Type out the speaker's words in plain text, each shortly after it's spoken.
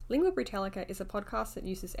Lingua Brütallica is a podcast that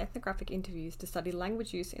uses ethnographic interviews to study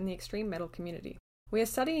language use in the extreme metal community. We are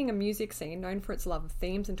studying a music scene known for its love of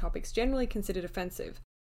themes and topics generally considered offensive,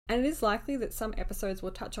 and it is likely that some episodes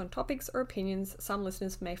will touch on topics or opinions some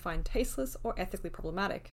listeners may find tasteless or ethically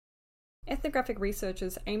problematic. Ethnographic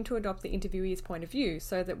researchers aim to adopt the interviewee's point of view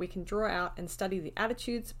so that we can draw out and study the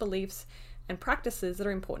attitudes, beliefs, and practices that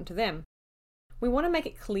are important to them. We want to make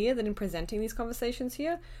it clear that in presenting these conversations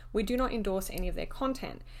here, we do not endorse any of their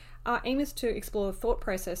content. Our aim is to explore the thought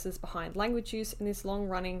processes behind language use in this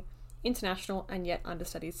long-running, international, and yet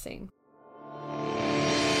understudied scene.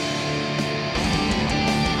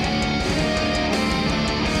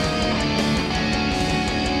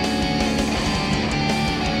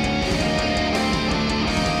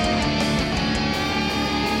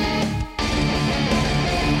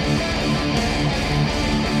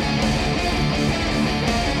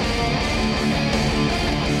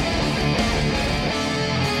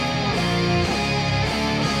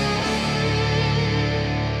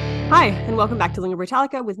 Hi, and welcome back to Lingua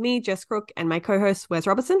Brütallica with me, Jess Crook, and my co-host, Wes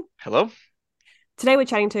Robertson. Hello. Today we're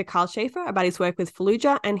chatting to Kyle Schaefer about his work with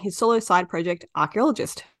Fallujah and his solo side project,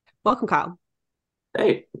 Archaeologist. Welcome, Kyle.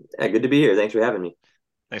 Hey, good to be here. Thanks for having me.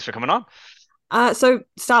 Thanks for coming on. So,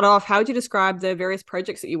 start off, how would you describe the various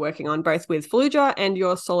projects that you're working on, both with Fallujah and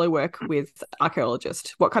your solo work with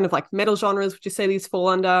Archaeologist? What kind of metal genres would you say these fall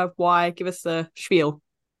under? Why? Give us the spiel.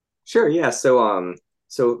 Sure, yeah. So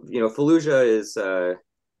Fallujah is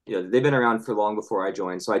they've been around for long before I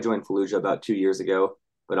joined. So I joined Fallujah about 2 years ago,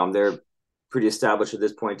 but they're pretty established at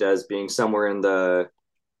this point as being somewhere in the,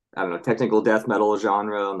 technical death metal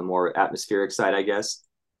genre on the more atmospheric side, I guess.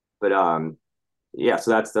 But so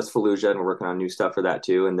that's Fallujah, and we're working on new stuff for that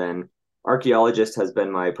too. And then Archaeologist has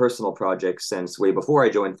been my personal project since way before I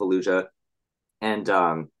joined Fallujah, and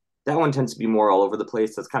that one tends to be more all over the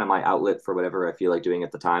place. That's kind of my outlet for whatever I feel like doing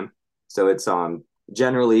at the time. So it's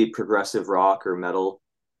generally progressive rock or metal,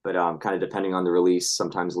 but kind of depending on the release,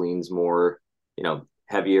 sometimes leans more,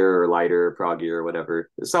 heavier or lighter, proggier or whatever.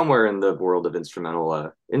 Somewhere in the world of instrumental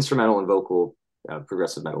and vocal,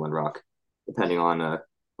 progressive metal and rock, depending on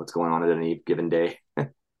what's going on at any given day.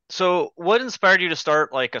 So what inspired you to start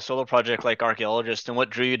a solo project like Archaeologist, and what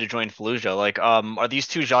drew you to join Fallujah? Are these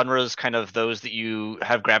two genres kind of those that you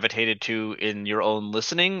have gravitated to in your own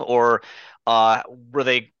listening, or were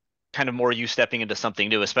they kind of more you stepping into something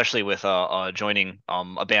new, especially with joining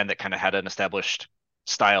a band that kind of had an established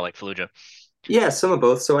style like Fallujah? Yeah, some of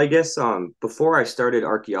both. So I guess before I started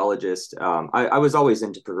Archaeologist, I was always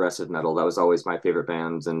into progressive metal. That was always my favorite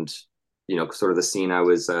bands, and sort of the scene I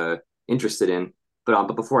was interested in.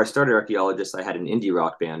 But before I started Archaeologist, I had an indie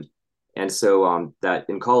rock band, and so that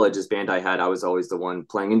in college, this band I had, I was always the one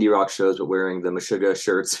playing indie rock shows, but wearing the Meshuggah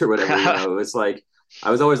shirts or whatever. It was like I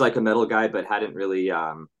was always like a metal guy, but hadn't really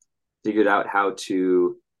figured out how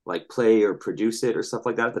to play or produce it or stuff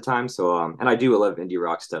like that at the time. So and I do a lot of indie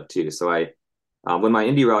rock stuff too. So I when my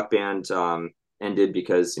indie rock band ended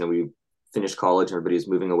because we finished college and everybody was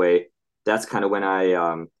moving away, that's kind of when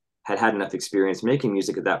I had enough experience making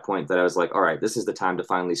music at that point that I was like, all right, this is the time to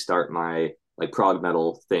finally start my prog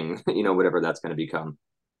metal thing, whatever that's going to become.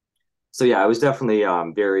 So yeah, I was definitely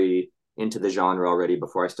very into the genre already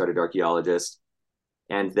before I started Archaeologist.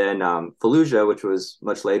 And then Fallujah, which was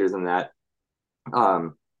much later than that,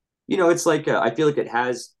 it's I feel like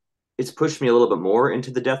it's pushed me a little bit more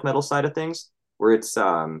into the death metal side of things, where it's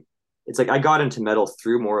like I got into metal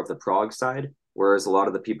through more of the prog side, whereas a lot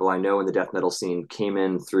of the people I know in the death metal scene came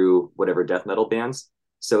in through whatever death metal bands.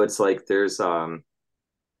 So it's like there's sort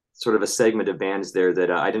of a segment of bands there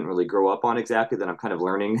that I didn't really grow up on exactly, that I'm kind of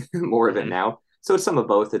learning more of it now. So it's some of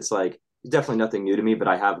both. It's definitely nothing new to me, but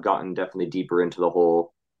I have gotten definitely deeper into the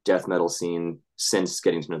whole death metal scene since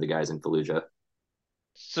getting to know the guys in Fallujah.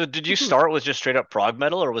 So did you start with just straight up prog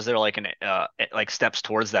metal, or was there steps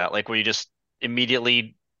towards that? Where you just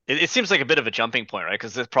immediately it seems like a bit of a jumping point, right?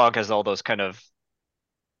 Because this prog has all those kind of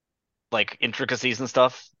intricacies and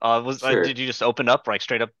stuff. Sure. Did you just open up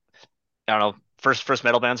straight up, I don't know, first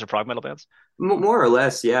metal bands or prog metal bands? More or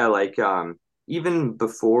less, yeah. Even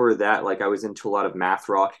before that, I was into a lot of math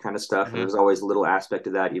rock kind of stuff, and there was always a little aspect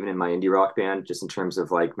of that even in my indie rock band, just in terms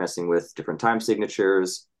of messing with different time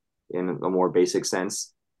signatures in a more basic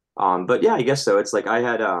sense. But yeah, I guess so. It's I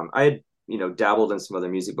had dabbled in some other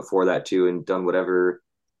music before that too, and done whatever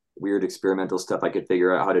weird experimental stuff I could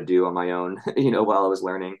figure out how to do on my own, while I was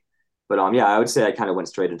learning. But yeah, I would say I kind of went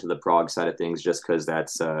straight into the prog side of things just because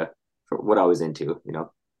that's what I was into.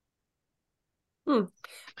 Hmm.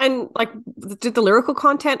 And like, did the lyrical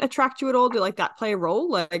content attract you at all? Did like that play a role?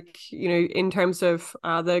 Like, in terms of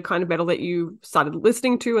the kind of metal that you started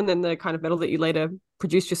listening to, and then the kind of metal that you later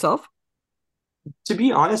produced yourself? To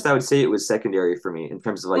be honest, I would say it was secondary for me in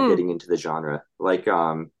terms of like Hmm. getting into the genre. Like,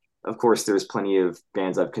 of course, there's plenty of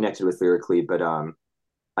bands I've connected with lyrically, but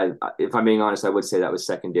if I'm being honest, I would say that was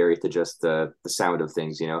secondary to just the sound of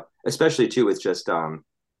things, especially too with just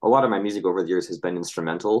a lot of my music over the years has been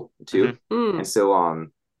instrumental Hmm. too, Hmm. and so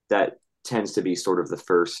that tends to be sort of the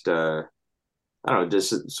first I don't know,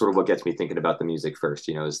 just sort of what gets me thinking about the music first,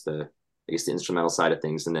 is the I guess the instrumental side of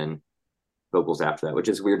things, and then vocals after that, which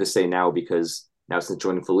is weird to say now because now since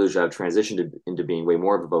joining Fallujah, I've transitioned into being way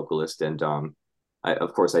more of a vocalist, and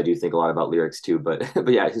of course, I do think a lot about lyrics too, but but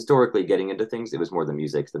yeah, historically, getting into things, it was more the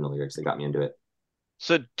music than the lyrics that got me into it.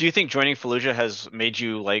 So, do you think joining Fallujah has made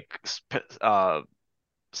you like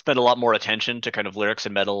spend a lot more attention to kind of lyrics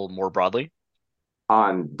and metal more broadly?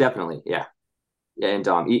 Definitely, yeah, and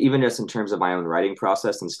even just in terms of my own writing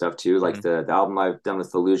process and stuff too, like Hmm. the album I've done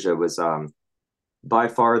with Fallujah was by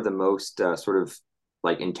far the most sort of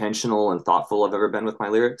like intentional and thoughtful I've ever been with my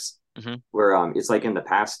lyrics. Hmm. Where it's like in the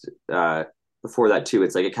past, before that too,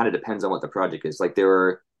 it's like it kind of depends on what the project is. Like there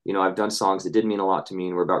were, I've done songs that did mean a lot to me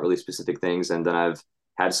and were about really specific things, and then I've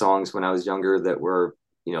had songs when I was younger that were,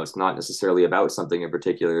 it's not necessarily about something in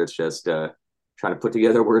particular. It's just trying to put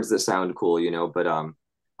together words that sound cool, But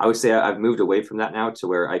I would say I've moved away from that now to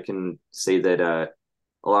where I can say that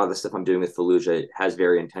a lot of the stuff I'm doing with Fallujah has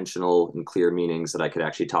very intentional and clear meanings that I could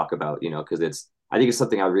actually talk about, because I think it's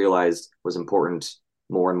something I realized was important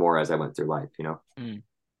more and more as I went through life. Mm.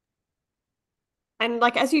 And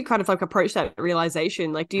like, as you kind of like approach that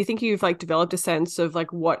realization, like, do you think you've like developed a sense of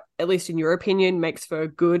like what, at least in your opinion, makes for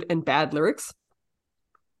good and bad lyrics?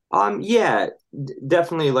 Yeah,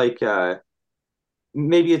 definitely like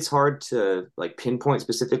maybe it's hard to like pinpoint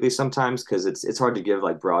specifically sometimes because it's hard to give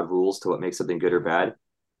like broad rules to what makes something good or bad.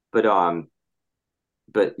 But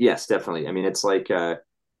but yes, definitely. I mean, it's like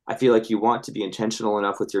I feel like you want to be intentional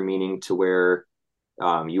enough with your meaning to where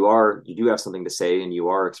you do have something to say and you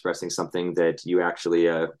are expressing something that you actually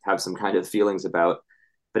have some kind of feelings about,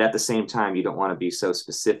 but at the same time you don't want to be so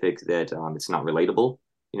specific that it's not relatable.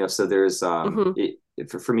 So there's Hmm.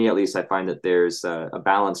 for me at least, I find that there's a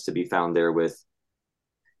balance to be found there with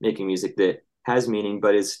making music that has meaning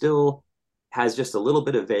but is still has just a little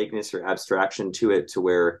bit of vagueness or abstraction to it to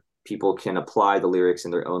where people can apply the lyrics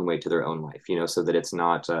in their own way to their own life, so that it's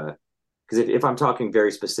not because if I'm talking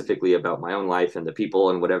very specifically about my own life and the people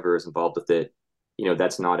and whatever is involved with it,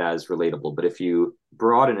 that's not as relatable. But if you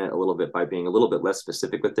broaden it a little bit by being a little bit less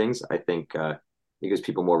specific with things, I think it gives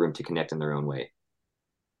people more room to connect in their own way.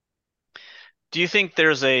 Do you think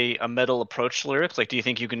there's a metal approach to lyrics? Like, do you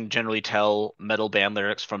think you can generally tell metal band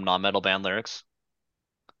lyrics from non-metal band lyrics?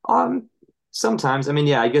 Um, Sometimes, I mean,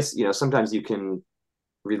 yeah, I guess, sometimes you can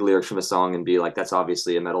read the lyrics from a song and be like, that's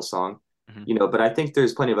obviously a metal song. Hmm. But I think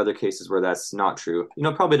there's plenty of other cases where that's not true.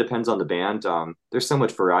 Probably depends on the band. There's so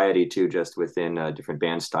much variety too, just within different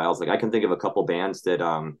band styles. Like I can think of a couple bands that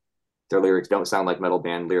their lyrics don't sound like metal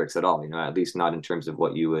band lyrics at all. At least not in terms of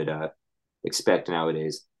what you would expect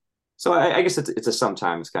nowadays. So I guess it's a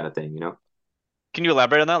sometimes kind of thing. Can you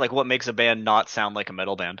elaborate on that? Like, what makes a band not sound like a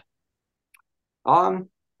metal band? Um,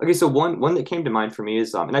 okay, so one that came to mind for me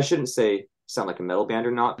is and I shouldn't say sound like a metal band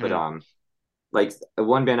or not, but Hmm. like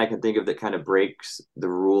one band I can think of that kind of breaks the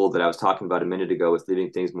rule that I was talking about a minute ago with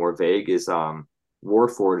leaving things more vague is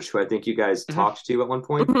Warforged, who I think you guys Hmm. talked to at one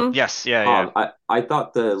point. Hmm. Yes, yeah, yeah. I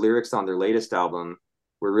thought the lyrics on their latest album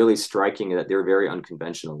were really striking, that they were very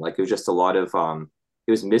unconventional. Like it was just a lot of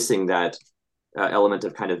it was missing that element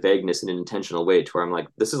of kind of vagueness in an intentional way, to where I'm like,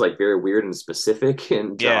 this is like very weird and specific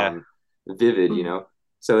and Yeah. vivid.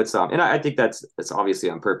 So it's and I think that's obviously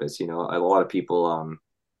on purpose. A lot of people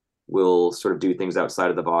will sort of do things outside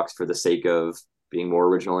of the box for the sake of being more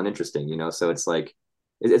original and interesting. So it's like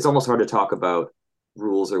it's almost hard to talk about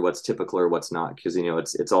rules or what's typical or what's not, because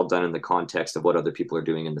it's all done in the context of what other people are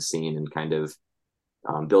doing in the scene and kind of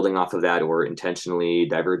building off of that or intentionally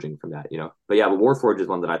diverging from that. But yeah, but Warforged is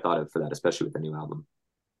one that I thought of for that, especially with the new album.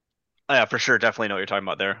 Oh, yeah, for sure. Definitely know what you're talking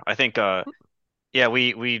about there. I think yeah,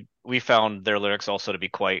 we found their lyrics also to be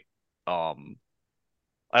quite um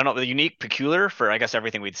I don't know, unique, peculiar for I guess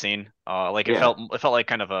everything we'd seen. Like Yeah. it felt like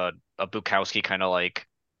kind of a Bukowski kind of like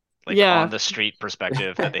on Yeah. the street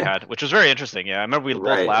perspective that they had, which was very interesting. Yeah, I remember we both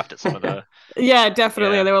Right. laughed at some of the Yeah,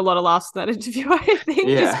 definitely. And yeah, there were a lot of laughs in that interview, I think,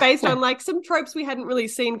 just Yeah. based on like some tropes we hadn't really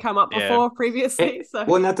seen come up yeah. before previously. So,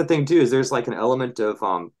 Well, and that's the thing too, is there's like an element of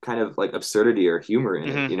kind of like absurdity or humor in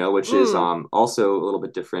it, Hmm. which is mm, also a little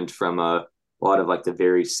bit different from a lot of like the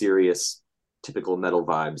very serious, typical metal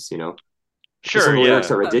vibes, you know. If some Sure, of the lyrics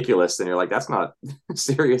yeah. are ridiculous, then you're like, that's not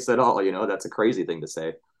serious at all, you know. That's a crazy thing to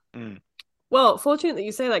say. Mm. Well, fortunate that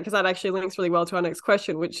you say that because that actually links really well to our next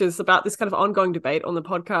question, which is about this kind of ongoing debate on the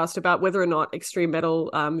podcast about whether or not extreme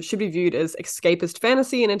metal should be viewed as escapist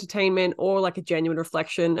fantasy and entertainment or like a genuine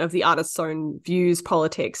reflection of the artist's own views,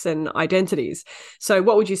 politics, and identities. So,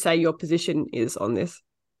 what would you say your position is on this?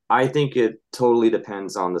 I think it totally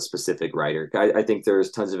depends on the specific writer. I think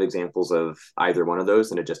there's tons of examples of either one of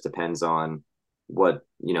those, and it just depends on what,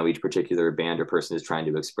 you know, each particular band or person is trying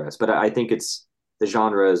to express. But I think it's the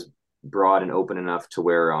genre is broad and open enough to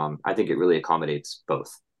where I think it really accommodates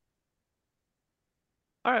both.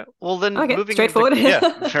 All right. Well, then Okay, moving into straightforward.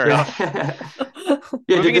 yeah, fair enough. Yeah.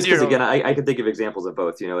 Yeah, Moving just into because your again, own. I could think of examples of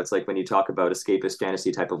both. You know, it's like when you talk about escapist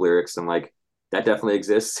fantasy type of lyrics, I'm like, that definitely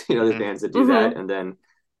exists. You know, there's Mhm. bands that do that. Mm-hmm. And then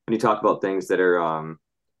when you talk about things that are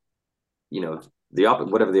you know,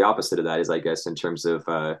 whatever the opposite of that is, I guess, in terms of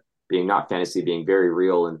being not fantasy, being very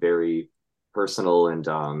real and very personal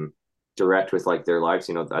and direct with like their lives.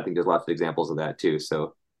 You know, I think there's lots of examples of that too.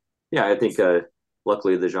 So yeah, I think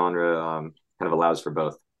luckily the genre kind of allows for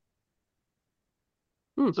both.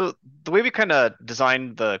 Hmm. So the way we kind of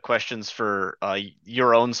designed the questions for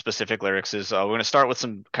your own specific lyrics is we're going to start with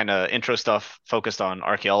some kind of intro stuff focused on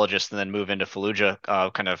Archaeologist, and then move into Fallujah,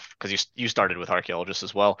 kind of because you started with Archaeologist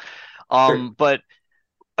as well. Sure, But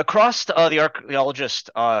across the Archaeologist,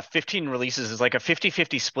 15 releases is like a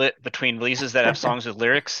 50-50 split between releases that have songs with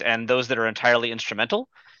lyrics and those that are entirely instrumental.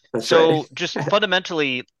 that's right. So just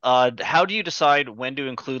fundamentally, how do you decide when to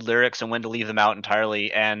include lyrics and when to leave them out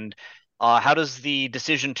entirely? And how does the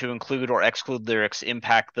decision to include or exclude lyrics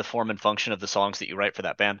impact the form and function of the songs that you write for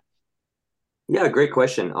that band? Yeah, great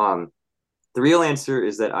question. The real answer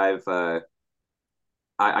is that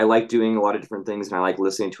I like doing a lot of different things and I like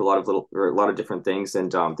listening to a lot of a lot of different things.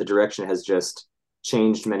 And the direction has just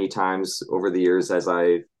changed many times over the years as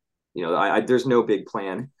there's no big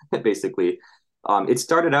plan basically. It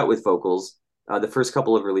started out with vocals. The first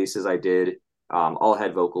couple of releases I did all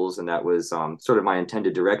had vocals, and that was sort of my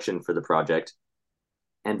intended direction for the project.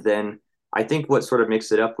 And then I think what sort of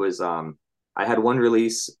mixed it up was I had one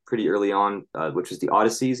release pretty early on, which was the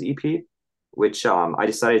Odysseys EP, which I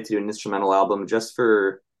decided to do an instrumental album just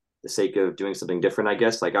for the sake of doing something different, I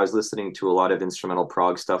guess. Like I was listening to a lot of instrumental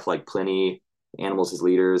prog stuff like Pliny, Animals as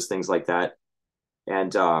Leaders, things like that.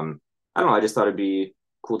 And I don't know, I just thought it'd be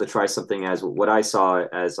cool to try something as what I saw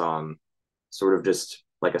as sort of just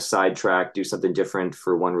like a side track, do something different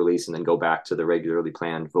for one release and then go back to the regularly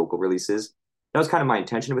planned vocal releases. That was kind of my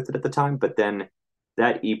intention with it at the time, but then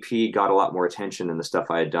that EP got a lot more attention than the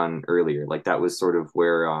stuff I had done earlier. Like that was sort of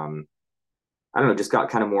where I don't know, just got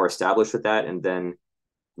kind of more established with that. And then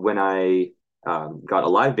when I got a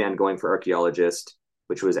live band going for Archaeologist,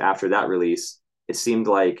 which was after that release, it seemed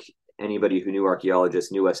like anybody who knew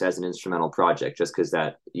Archaeologist knew us as an instrumental project just because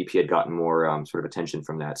that EP had gotten more sort of attention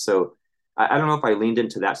from that. So I don't know if I leaned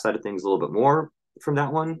into that side of things a little bit more from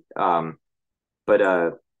that one. But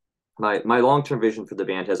my long term vision for the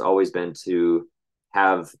band has always been to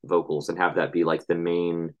have vocals and have that be like the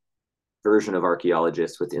main version of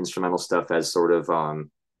Archaeologist with instrumental stuff as sort of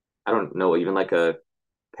I don't know, even like a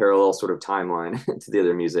parallel sort of timeline to the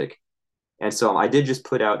other music. And so I did just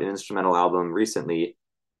put out an instrumental album recently,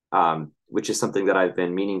 which is something that I've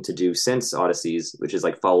been meaning to do since Odysseys, which is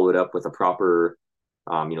like follow it up with a proper,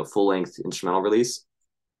 full length instrumental release.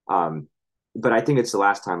 But I think it's the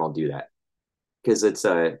last time I'll do that because it's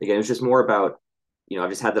again, it's just more about, I've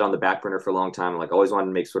just had that on the back burner for a long time. Like always wanted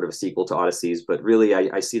to make sort of a sequel to Odysseys, but really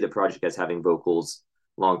I see the project as having vocals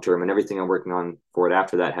long term, and everything I'm working on for it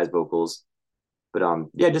after that has vocals. But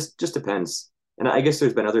yeah, just depends. And I guess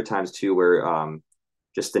there's been other times too where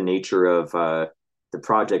just the nature of the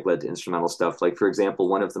project led to instrumental stuff. Like for example,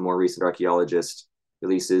 one of the more recent Archaeologist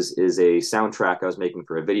releases is a soundtrack I was making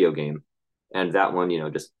for a video game, and that one,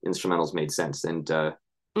 just instrumentals made sense. And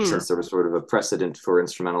Mm. since there was sort of a precedent for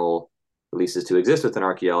instrumental releases to exist with an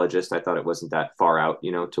Archaeologist, I thought it wasn't that far out,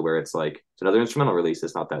 to where it's like it's another instrumental release.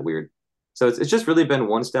 It's not that weird. So it's just really been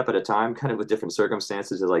one step at a time, kind of with different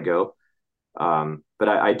circumstances as I go. But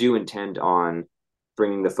I do intend on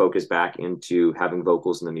bringing the focus back into having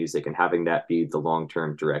vocals in the music and having that be the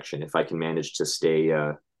long-term direction if I can manage to stay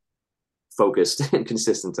focused and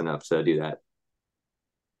consistent enough to do that.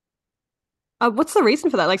 What's the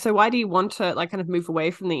reason for that? Like, so why do you want to like kind of move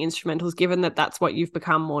away from the instrumentals, given that that's what you've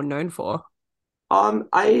become more known for?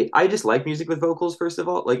 I just like music with vocals, first of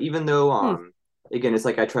all. Like even though Hmm. again it's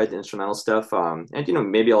like I tried the instrumental stuff, and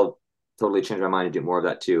maybe I'll totally change my mind and do more of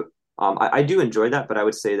that too. I do enjoy that, but I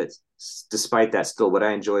would say that despite that, still what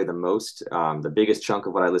I enjoy the most, the biggest chunk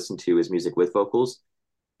of what I listen to is music with vocals.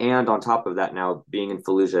 And on top of that, now being in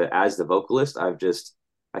Fallujah as the vocalist, I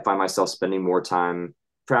find myself spending more time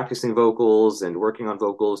practicing vocals and working on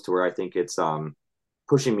vocals to where I think it's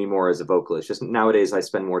pushing me more as a vocalist. Just nowadays, I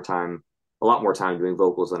spend a lot more time doing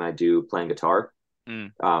vocals than I do playing guitar,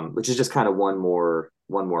 Mm. which is just kind of one more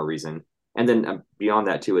reason. And then beyond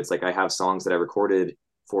that too, it's like I have songs that I recorded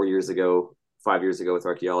 4 years ago, 5 years ago with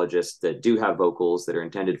Archaeologists that do have vocals that are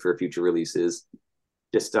intended for future releases.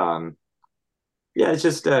 Just yeah, it's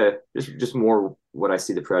just more what I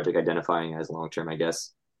see the project identifying as long term, I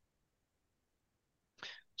guess. Hmm.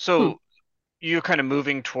 So you're kind of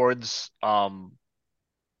moving towards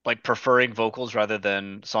like preferring vocals rather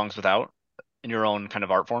than songs without in your own kind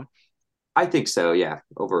of art form. I think so, yeah,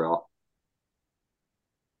 overall.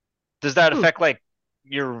 Does that Hmm. affect like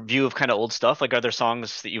your view of kind of old stuff? Like, are there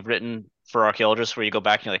songs that you've written for archaeologists where you go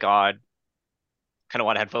back and you're like, oh, I kind of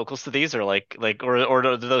want to add vocals to these, or or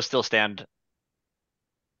do those still stand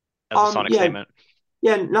as a sonic Yeah, statement?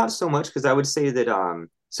 yeah, not so much because I would say that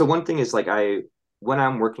so one thing is like when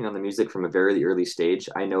I'm working on the music from a very early stage,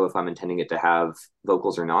 I know if I'm intending it to have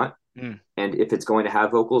vocals or not. Mm, And if it's going to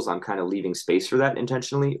have vocals, I'm kind of leaving space for that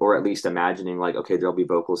intentionally, or at least imagining like, okay, there'll be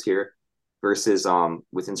vocals here. Versus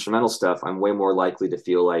with instrumental stuff, I'm way more likely to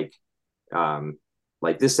feel um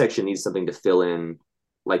like this section needs something to fill in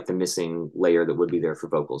like the missing layer that would be there for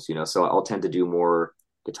vocals, you know. So I'll tend to do more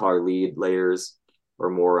guitar lead layers or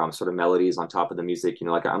more sort of melodies on top of the music, you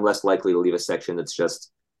know, like I'm less likely to leave a section that's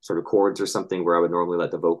just sort of chords or something where I would normally let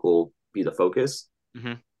the vocal be the focus.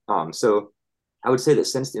 hmm So I would say that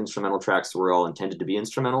since the instrumental tracks were all intended to be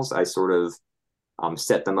instrumentals, I sort of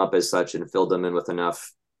set them up as such and filled them in with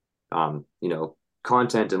enough, you know,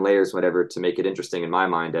 content and layers, whatever, to make it interesting in my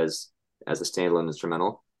mind as a standalone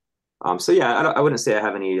instrumental. So yeah, I wouldn't say I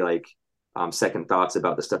have any like second thoughts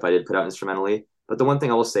about the stuff I did put out instrumentally. But the one thing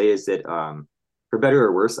I will say is that for better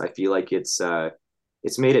or worse, I feel like it's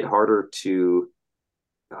made it harder to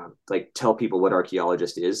like tell people what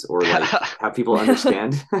archaeologist is or like have people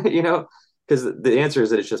understand, you know, because the answer is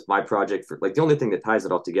that it's just my project for like the only thing that ties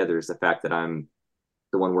it all together is the fact that I'm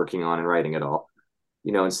the one working on and writing it all,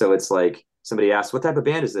 you know, and so it's like somebody asks, what type of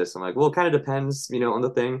band is this? I'm like, well, it kind of depends, you know, on the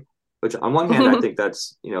thing, which on one hand, I think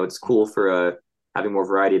that's, you know, it's cool for having more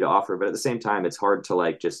variety to offer, but at the same time, it's hard to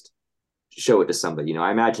like just show it to somebody, you know.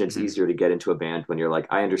 I imagine it's hmm easier to get into a band when you're like,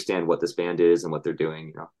 I understand what this band is and what they're doing,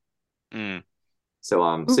 you know. Mm.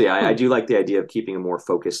 So yeah, I do like the idea of keeping a more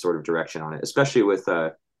focused sort of direction on it, especially with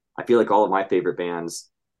I feel like all of my favorite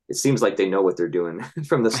bands, it seems like they know what they're doing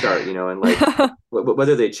from the start, you know, and like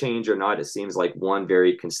whether they change or not, it seems like one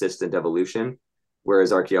very consistent evolution,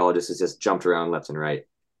 whereas Archaeologists has just jumped around left and right.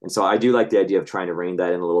 And so I do like the idea of trying to rein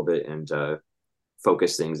that in a little bit and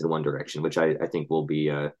focus things in one direction, which I think will be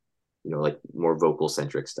you know, like more vocal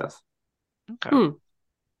centric stuff. Okay. Hmm.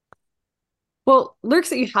 Well,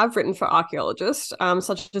 lyrics that you have written for Archaeologist,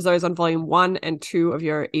 such as those on Volume 1 and 2 of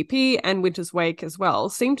your EP and Winter's Wake as well,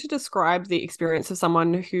 seem to describe the experience of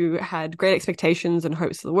someone who had great expectations and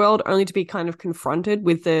hopes for the world, only to be kind of confronted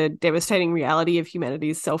with the devastating reality of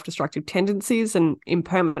humanity's self-destructive tendencies and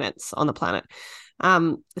impermanence on the planet.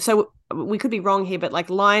 So we could be wrong here, but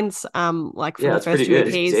like lines like from Yeah, the that's first pretty two good.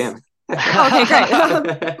 EPs. Damn. Oh,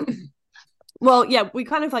 okay, great. Well, yeah, we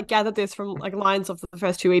kind of like gathered this from like lines of the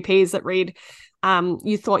first two EPs that read,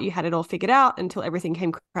 you thought you had it all figured out until everything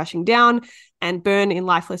came crashing down and burn in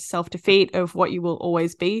lifeless self-defeat of what you will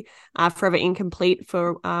always be, forever incomplete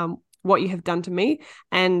for what you have done to me.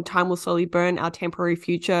 And time will slowly burn our temporary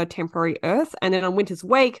future, temporary earth. And then on Winter's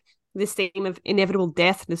Wake, this theme of inevitable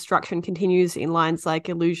death and destruction continues in lines like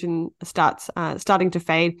illusion starting to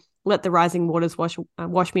fade. Let the rising waters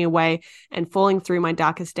wash me away, and falling through my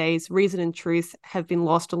darkest days, reason and truth have been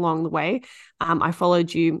lost along the way. I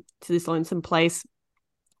followed you to this lonesome place.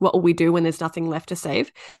 What will we do when there's nothing left to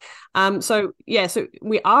save? So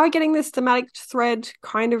we are getting this thematic thread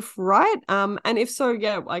kind of right. And if so,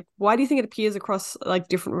 yeah, like why do you think it appears across like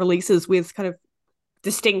different releases with kind of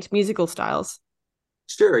distinct musical styles?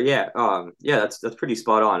 Sure, yeah. Yeah, that's pretty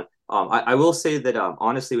spot on. I will say that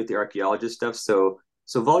honestly with the archaeologist stuff, so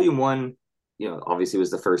volume one, you know, obviously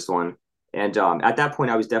was the first one. And at that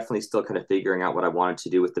point I was definitely still kind of figuring out what I wanted to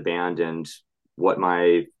do with the band and what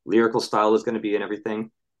my lyrical style was going to be and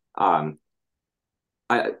everything. Um,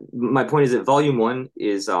 my point is that volume one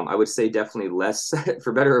is I would say definitely less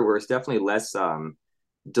for better or worse, definitely less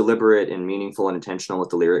deliberate and meaningful and intentional with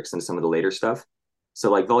the lyrics than some of the later stuff.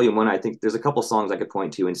 So like volume one, I think there's a couple songs I could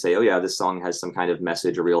point to and say, oh yeah, this song has some kind of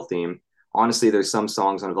message or real theme. Honestly, there's some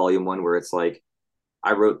songs on volume one where it's like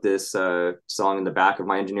I wrote this song in the back of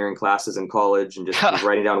my engineering classes in college and just was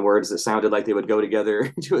writing down words that sounded like they would go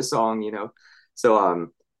together into a song, you know. So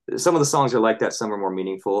some of the songs are like that, some are more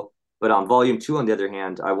meaningful. But on volume two, on the other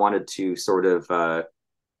hand, I wanted to sort of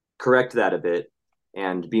correct that a bit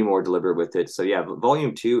and be more deliberate with it. So yeah,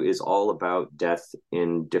 volume two is all about death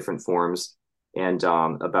in different forms and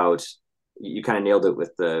about you kind of nailed it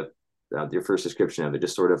with the your first description of it,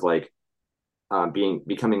 just sort of like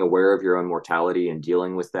becoming aware of your own mortality and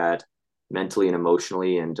dealing with that mentally and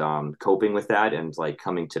emotionally and coping with that and like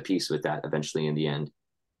coming to peace with that eventually in the end.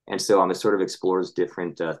 And so it sort of explores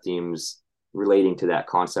different themes relating to that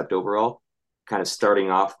concept overall, kind of starting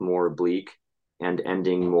off more bleak and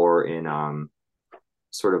ending more in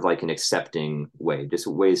sort of like an accepting way, just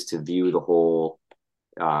ways to view the whole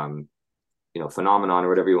phenomenon or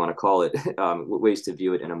whatever you want to call it, ways to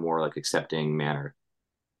view it in a more like accepting manner.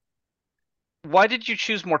 Why did you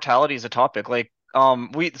choose mortality as a topic? Like,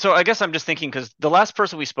 so I guess I'm just thinking because the last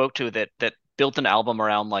person we spoke to that built an album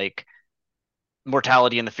around like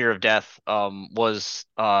mortality and the fear of death, was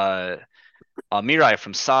Mirai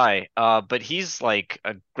from Psy. But he's like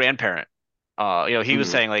a grandparent. He was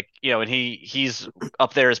Mm-hmm. saying like, and he's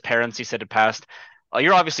up there. His parents, he said, had passed.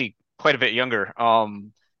 You're obviously quite a bit younger.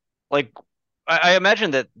 Like, I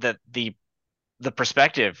imagine that the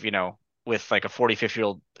perspective, with like a 40,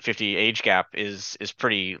 50 age gap is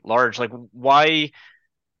pretty large. Like why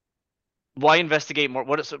investigate more?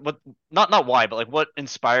 What not why, but like what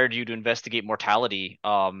inspired you to investigate mortality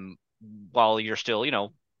while you're still,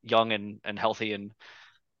 young and healthy and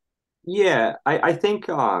Yeah, I think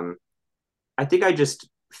I just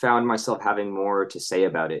found myself having more to say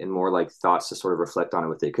about it and more like thoughts to sort of reflect on it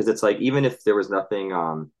with it. Because it's like even if there was nothing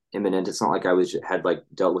imminent, it's not like I was had like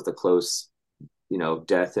dealt with a close,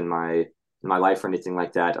 death in my life or anything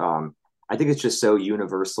like that. I think it's just so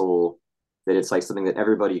universal that it's like something that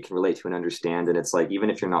everybody can relate to and understand. And it's like even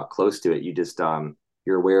if you're not close to it, you just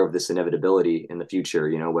you're aware of this inevitability in the future,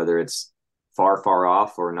 whether it's far, far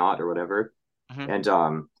off or not or whatever. Mhm.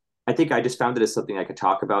 And I think I just found it as something I could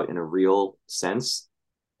talk about in a real sense,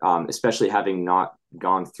 especially having not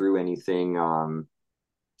gone through anything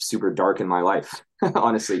super dark in my life.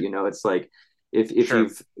 Honestly, it's like if Sure.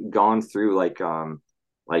 you've gone through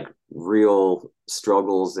like real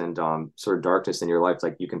struggles and sort of darkness in your life,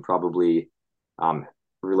 like you can probably um,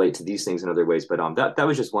 relate to these things in other ways. But that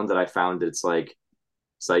was just one that I found. It's like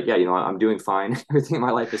yeah, I'm doing fine. Everything in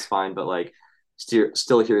my life is fine, but like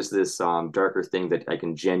still here's this darker thing that I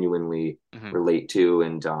can genuinely Mhm. relate to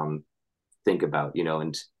and think about,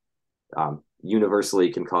 and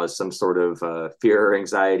universally can cause some sort of fear or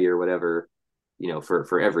anxiety or whatever,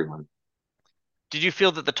 for everyone. Did you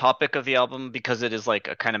feel that the topic of the album, because it is like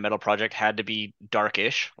a kind of metal project, had to be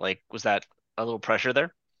darkish? Like, was that a little pressure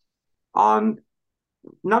there? Um,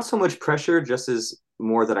 Not so much pressure, just as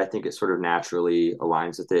more that I think it sort of naturally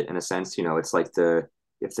aligns with it in a sense. It's like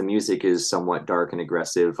if the music is somewhat dark and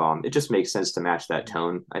aggressive, it just makes sense to match that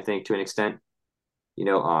tone, I think, to an extent. You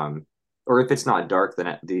know, um, or if it's not dark, then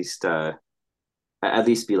at least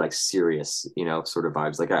be like serious, sort of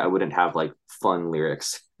vibes. Like I wouldn't have like fun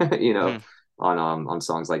lyrics, you know, Mhm. on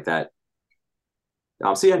songs like that.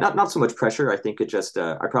 So yeah, not so much pressure. I think it just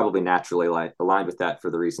I probably naturally aligned with that for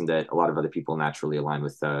the reason that a lot of other people naturally align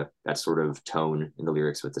with that sort of tone in the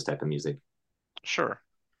lyrics with this type of music. Sure.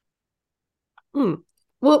 Hmm.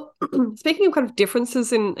 Well, speaking of kind of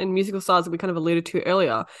differences in musical styles that we kind of alluded to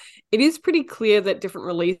earlier, it is pretty clear that different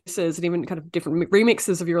releases and even kind of different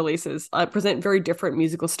remixes of your releases present very different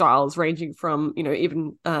musical styles, ranging from,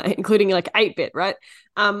 even including like 8-bit, right?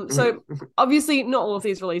 So Mhm. obviously not all of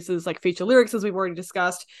these releases like feature lyrics as we've already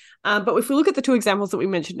discussed. But if we look at the two examples that we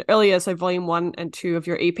mentioned earlier, so volume 1 and 2 of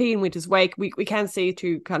your EP in Winter's Wake, we can see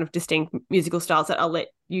two kind of distinct musical styles that I'll let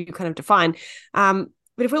you kind of define.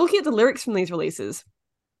 But if we're looking at the lyrics from these releases,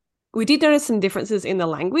 we did notice some differences in the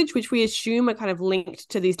language, which we assume are kind of linked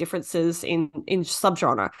to these differences in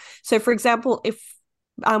subgenre. So, for example, if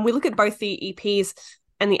we look at both the EPs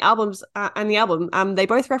and the album, they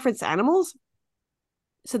both reference animals.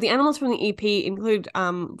 So the animals from the EP include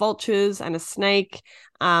vultures and a snake,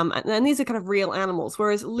 and these are kind of real animals.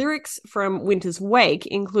 Whereas lyrics from Winter's Wake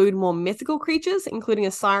include more mythical creatures, including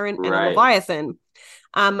a siren and a Right. leviathan.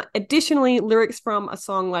 Additionally, lyrics from a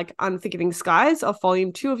song like Unforgiving Skies of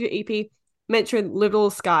Volume 2 of your EP mention little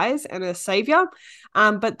skies and a savior,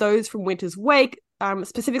 but those from Winter's Wake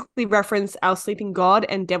specifically reference our sleeping god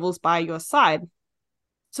and devils by your side.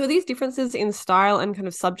 So are these differences in style and kind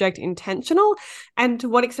of subject intentional? And to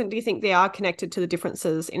what extent do you think they are connected to the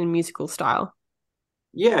differences in musical style?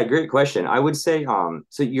 Yeah, great question. I would say,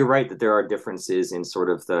 so you're right that there are differences in sort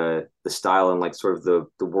of the style and like sort of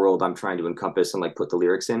the world I'm trying to encompass and like put the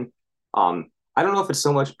lyrics in. I don't know if it's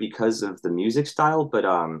so much because of the music style, but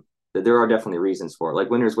there are definitely reasons for it. Like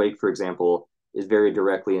Winter's Wake, for example, is very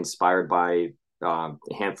directly inspired by a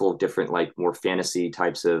handful of different like more fantasy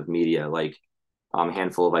types of media, like a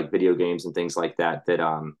handful of like video games and things like that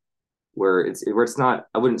where it's not,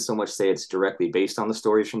 I wouldn't so much say it's directly based on the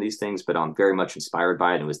stories from these things, but I'm very much inspired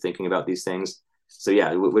by it and was thinking about these things. So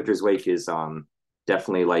yeah, Winter's Wake is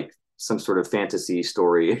definitely like some sort of fantasy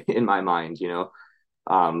story in my mind, you know.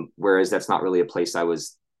 Whereas that's not really a place I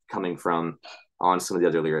was coming from on some of the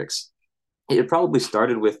other lyrics. It probably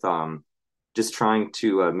started with just trying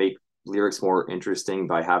to make lyrics more interesting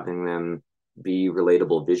by having them be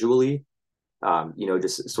relatable visually. You know,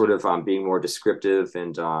 just sort of being more descriptive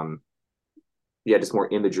and yeah, just more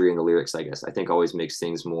imagery in the lyrics, I guess. I think always makes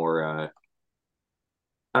things more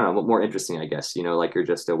I don't know, more interesting, I guess. You know, like you're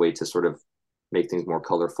just a way to sort of make things more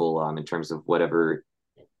colorful in terms of whatever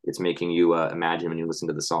it's making you imagine when you listen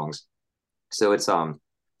to the songs. So it's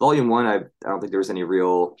volume one, I don't think there was any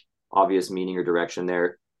real obvious meaning or direction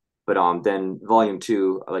there. But then volume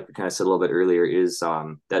two, like we kind of said a little bit earlier, is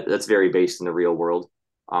that's very based in the real world.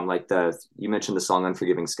 Like the you mentioned the song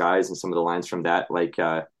Unforgiving Skies and some of the lines from that, like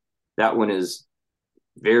that one is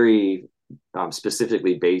very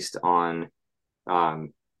specifically based on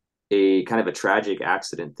um, a kind of a tragic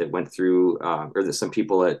accident that went through, or that some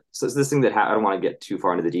people at, so it's this thing that I don't want to get too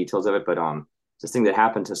far into the details of it, but it's this thing that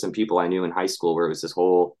happened to some people I knew in high school where it was this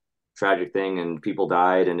whole tragic thing and people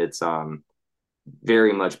died, and it's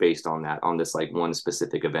very much based on that, on this like one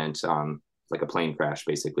specific event, like a plane crash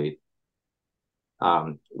basically.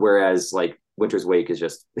 Whereas like Winter's Wake is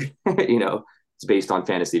just, you know, it's based on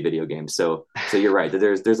fantasy video games. So you're right that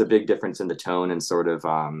there's a big difference in the tone and sort of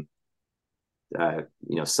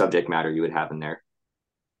you know, subject matter you would have in there.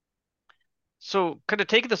 So, kind of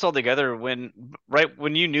taking this all together, right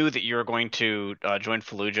when you knew that you were going to join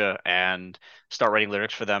Fallujah and start writing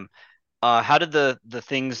lyrics for them, how did the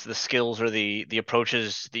things, the skills, or the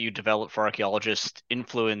approaches that you developed for archaeologists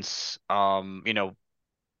influence, you know,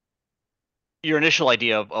 your initial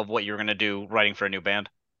idea of what you were going to do writing for a new band?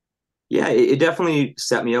 Yeah, it definitely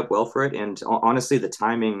set me up well for it. And honestly, the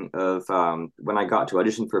timing of when I got to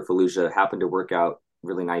audition for Fallujah happened to work out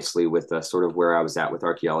really nicely with sort of where I was at with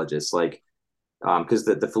archaeologists. Like, because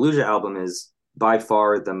the Fallujah album is by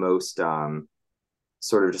far the most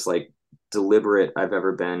sort of just like deliberate I've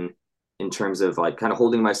ever been in terms of like kind of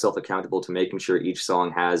holding myself accountable to making sure each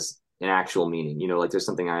song has an actual meaning. You know, like there's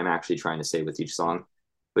something I'm actually trying to say with each song.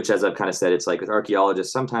 Which, as I've kind of said, it's like with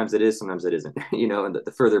archaeologists, sometimes it is, sometimes it isn't. You know, and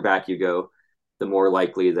the further back you go, the more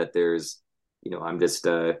likely that there's, you know, I'm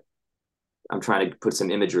trying to put some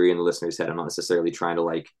imagery in the listener's head. I'm not necessarily trying to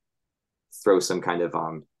like throw some kind of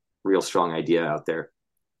real strong idea out there.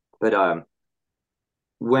 But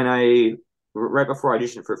when I right before I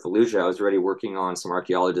auditioned for Fallujah, I was already working on some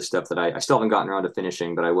archaeologist stuff that I still haven't gotten around to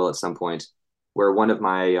finishing, but I will at some point. Where one of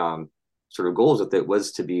my sort of goals with it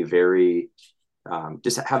was to be very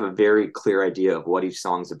just have a very clear idea of what each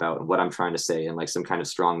song's about and what I'm trying to say and like some kind of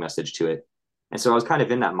strong message to it. And so I was kind of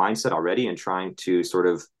in that mindset already and trying to sort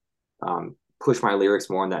of push my lyrics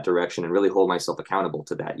more in that direction and really hold myself accountable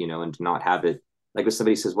to that, you know, and not have it like if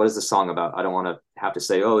somebody says, "What is the song about?" I don't want to have to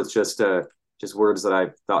say, "Oh, it's just words that I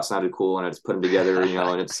thought sounded cool and I just put them together," you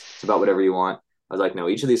know, and it's about whatever you want. I was like, no,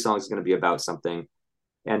 each of these songs is going to be about something.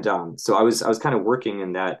 And so I was kind of working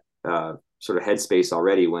in that sort of headspace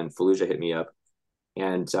already when Fallujah hit me up,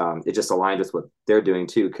 and it just aligned with what they're doing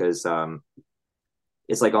too because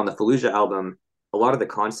it's like on the Fallujah album, a lot of the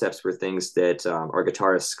concepts were things that our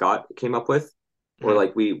guitarist Scott came up with, or Mhm.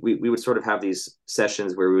 like we would sort of have these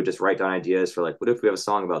sessions where we would just write down ideas for like, what if we have a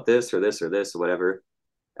song about this or this or this or whatever.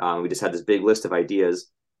 We just had this big list of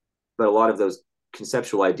ideas, but a lot of those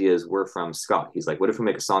conceptual ideas were from Scott. He's like, what if we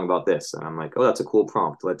make a song about this? And I'm like, oh, that's a cool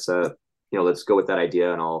prompt. Let's you know, let's go with that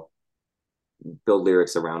idea and I'll build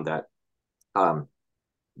lyrics around that. Um,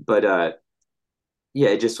 but yeah,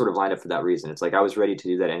 it just sort of lined up for that reason. It's like I was ready to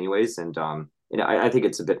do that anyways, and I think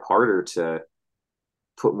it's a bit harder to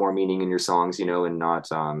put more meaning in your songs, you know, and not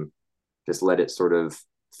just let it sort of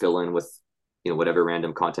fill in with you know whatever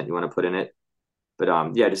random content you want to put in it.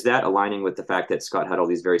 But yeah, just that aligning with the fact that Scott had all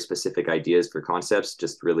these very specific ideas for concepts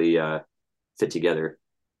just really fit together.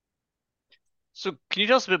 So, can you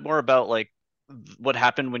tell us a bit more about like what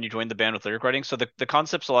happened when you joined the band with lyric writing? So the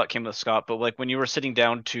concepts a lot came with Scott, but like when you were sitting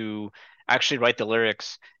down to actually write the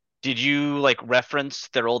lyrics, did you like reference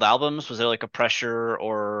their old albums? Was there like a pressure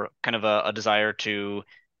or kind of a desire to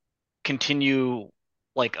continue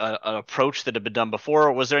like an approach that had been done before?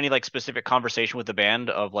 Or was there any like specific conversation with the band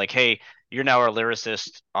of like, hey, you're now our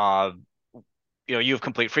lyricist, you have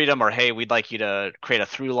complete freedom, or hey, we'd like you to create a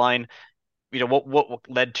through line? What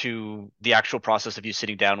led to the actual process of you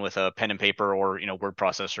sitting down with a pen and paper or word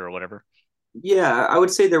processor or whatever? Yeah, I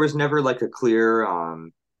would say there was never like a clear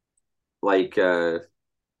like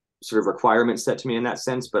sort of requirement set to me in that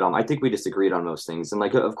sense, but I think we just agreed on most things. And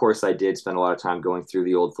like of course I did spend a lot of time going through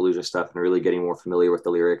the old Fallujah stuff and really getting more familiar with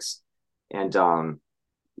the lyrics and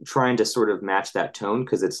trying to sort of match that tone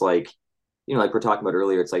because it's like like we're talking about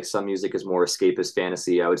earlier, it's like some music is more escapist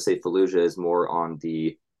fantasy. I would say Fallujah is more on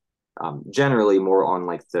the generally more on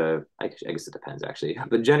like I guess it depends actually,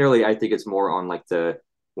 but generally I think it's more on like the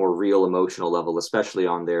more real emotional level, especially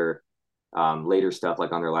on their later stuff,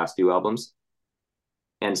 like on their last few albums.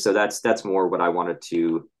 And so that's more what I wanted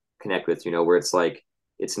to connect with, where it's like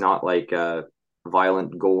it's not like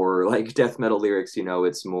violent gore like death metal lyrics,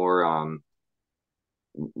 it's more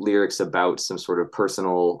lyrics about some sort of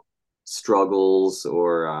personal struggles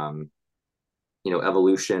or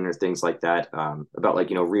evolution or things like that, about like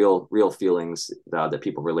real feelings that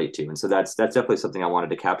people relate to. And so that's definitely something I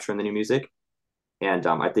wanted to capture in the new music. And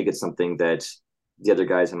I think it's something that the other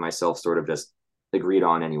guys and myself sort of just agreed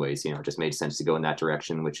on anyways. It just made sense to go in that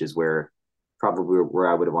direction, which is where probably where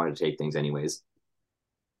I would have wanted to take things anyways.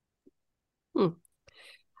 Hmm.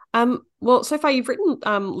 Well, so far you've written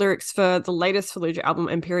lyrics for the latest Fallujah album,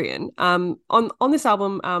 Empyrean. On this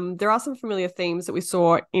album, there are some familiar themes that we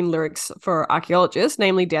saw in lyrics for Archaeologist,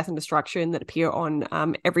 namely death and destruction, that appear on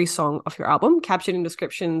every song of your album, captured in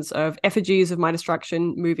descriptions of effigies of my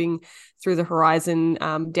destruction moving through the horizon,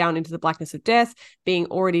 down into the blackness of death, being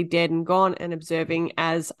already dead and gone, and observing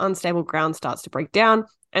as unstable ground starts to break down,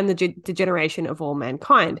 and the degeneration of all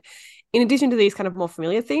mankind. In addition to these kind of more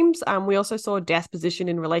familiar themes, we also saw death positioned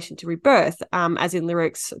in relation to rebirth, as in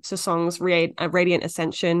lyrics to songs Radiant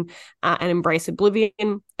Ascension and Embrace Oblivion,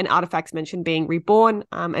 and artifacts mentioned being reborn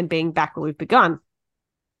and being back where we've begun.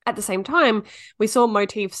 At the same time, we saw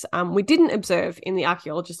motifs we didn't observe in the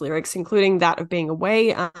archaeologist lyrics, including that of being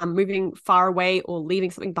away, moving far away, or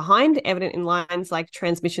leaving something behind, evident in lines like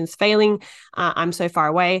transmissions failing, I'm so far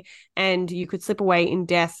away, and you could slip away in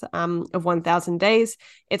death of 1,000 days.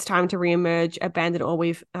 It's time to reemerge, abandon all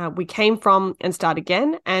we came from, and start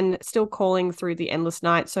again, and still calling through the endless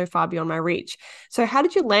night, so far beyond my reach. So how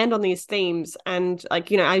did you land on these themes? And I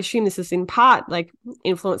assume this is in part like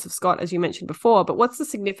influence of Scott, as you mentioned before, but what's the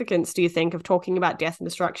significance, do you think, of talking about death and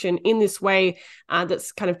destruction in this way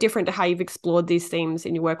that's kind of different to how you've explored these themes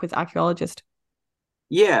in your work with Archaeologist?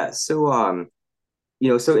 Yeah, so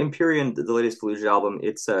Empyrean, the latest Fallujah album,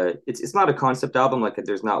 it's not a concept album, like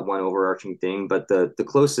there's not one overarching thing, but the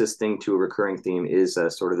closest thing to a recurring theme is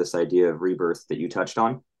sort of this idea of rebirth that you touched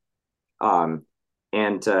on. Um,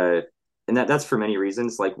 and that's for many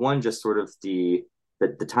reasons. Like one, just sort of the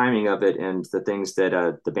timing of it and the things that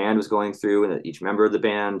the band was going through, and that each member of the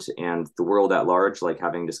band and the world at large, like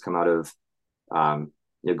having just come out of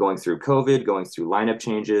going through COVID, going through lineup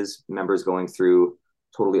changes, members going through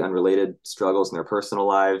totally unrelated struggles in their personal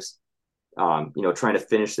lives. Trying to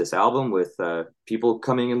finish this album with people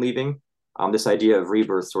coming and leaving. This idea of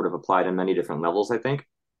rebirth sort of applied on many different levels, I think.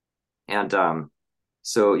 And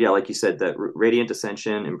so yeah, like you said, that Radiant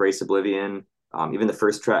Ascension, Embrace Oblivion, even the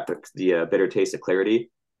first track, the Bitter Taste of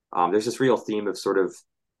Clarity, there's this real theme of sort of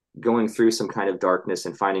going through some kind of darkness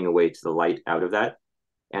and finding a way to the light out of that.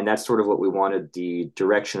 And that's sort of what we wanted the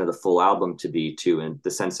direction of the full album to be too, in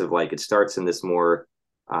the sense of like it starts in this more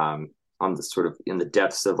on the sort of in the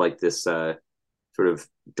depths of like this sort of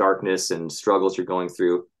darkness and struggles you're going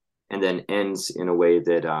through, and then ends in a way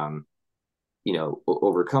that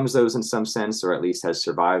overcomes those in some sense, or at least has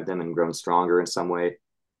survived them and grown stronger in some way.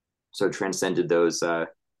 So transcended those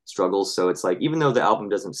struggles. So it's like even though the album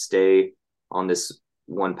doesn't stay on this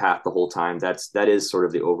one path the whole time, that is sort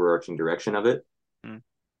of the overarching direction of it.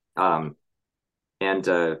 Mm. And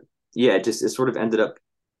yeah, it sort of ended up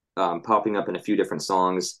popping up in a few different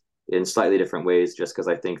songs in slightly different ways, just because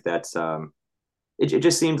I think that's it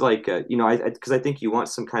just seemed like because I think you want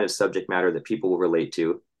some kind of subject matter that people will relate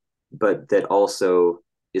to, but that also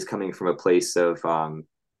is coming from a place of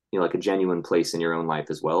like a genuine place in your own life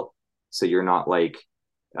as well. So you're not like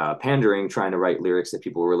pandering, trying to write lyrics that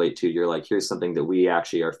people relate to. You're like, here's something that we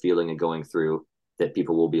actually are feeling and going through that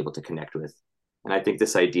people will be able to connect with. And I think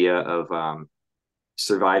this idea of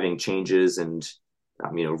surviving changes and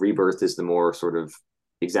rebirth is the more sort of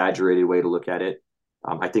exaggerated way to look at it.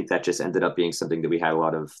 I think that just ended up being something that we had a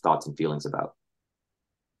lot of thoughts and feelings about.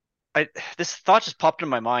 I this thought just popped in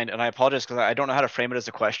my mind, and I apologize because I don't know how to frame it as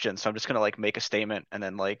a question, so I'm just gonna like make a statement and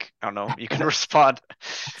then like I don't know, you can respond.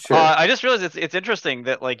 Sure. I just realized it's interesting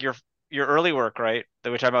that like your early work, right, that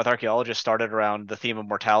we're talking about with archaeologists started around the theme of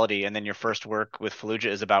mortality, and then your first work with Fallujah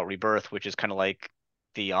is about rebirth, which is kind of like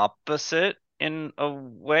the opposite in a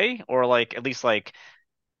way, or like at least like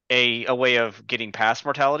a way of getting past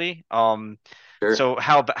mortality. Sure. So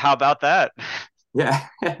how about that? Yeah.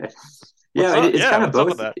 What's Yeah, up? it's Yeah, kind of what's up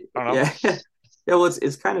with both. that? I don't Yeah. Yeah, well,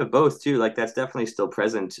 it's kind of both too. Like that's definitely still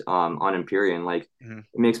present on Empyrean. Like know.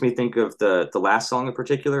 it makes me think of the last song in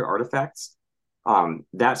particular, Artifacts.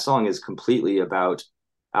 That song is completely about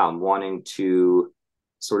wanting to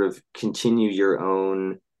sort of continue your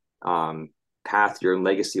own um, path, your own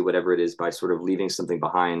legacy, whatever it is, by sort of leaving something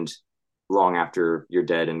behind long after you're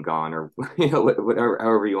dead and gone, or whatever,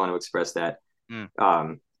 however you want to express that. Mm,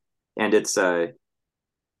 Um, and it's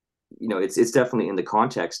definitely in the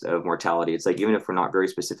context of mortality. It's like even if we're not very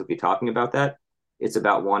specifically talking about that, it's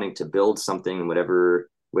about wanting to build something in whatever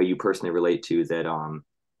way you personally relate to that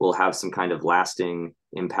will have some kind of lasting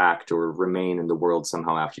impact or remain in the world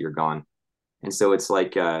somehow after you're gone. And so it's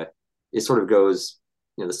like it sort of goes,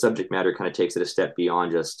 the subject matter kind of takes it a step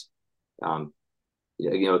beyond just um,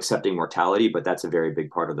 accepting mortality, but that's a very big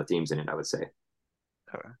part of the themes in it, I would say.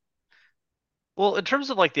 okay. Well, in terms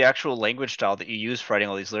of like the actual language style that you use for writing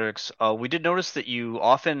all these lyrics, we did notice that you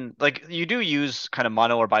often like you do use kind of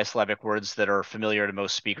mono or bisyllabic words that are familiar to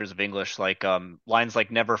most speakers of English, like lines like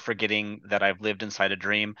 "never forgetting that I've lived inside a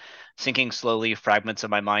dream," "sinking slowly, fragments of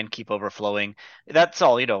my mind keep overflowing." That's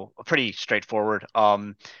all, pretty straightforward.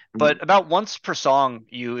 Mhm. But about once per song,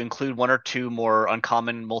 you include one or two more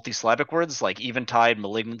uncommon multisyllabic words like eventide,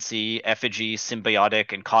 malignancy, effigy,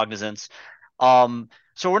 symbiotic, and cognizance.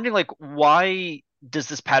 So we're wondering like why does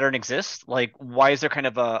this pattern exist? Like why is there kind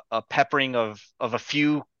of a peppering of a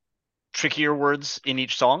few trickier words in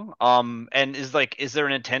each song? And is there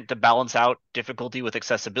an intent to balance out difficulty with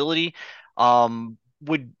accessibility?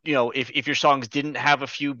 Would if your songs didn't have a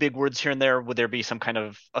few big words here and there, would there be some kind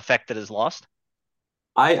of effect that is lost?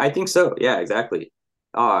 I think so. Yeah, exactly.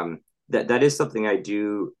 Um, that is something I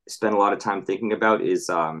do spend a lot of time thinking about is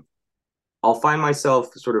I'll find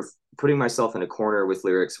myself sort of putting myself in a corner with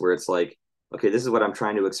lyrics where it's like, okay, this is what I'm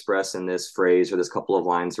trying to express in this phrase or this couple of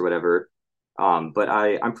lines or whatever. But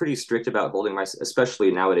I'm pretty strict about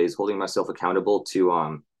especially nowadays, holding myself accountable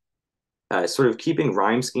to sort of keeping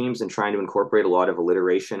rhyme schemes and trying to incorporate a lot of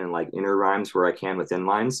alliteration and like inner rhymes where I can within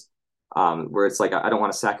lines. Where it's like I don't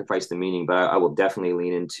want to sacrifice the meaning, but I will definitely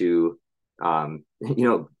lean into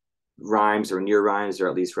rhymes or near rhymes or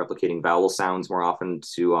at least replicating vowel sounds more often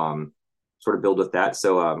to sort of build with that.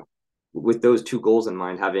 So with those two goals in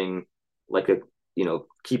mind, having like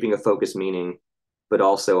keeping a focused meaning, but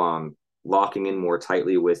also locking in more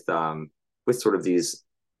tightly with sort of these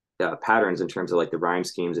patterns in terms of like the rhyme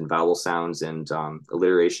schemes and vowel sounds and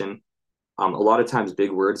alliteration. A lot of times,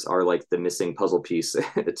 big words are like the missing puzzle piece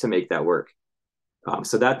to make that work.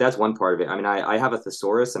 So that's one part of it. I mean, I have a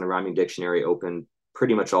thesaurus and a rhyming dictionary open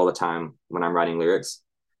pretty much all the time when I'm writing lyrics.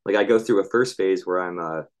 Like I go through a first phase where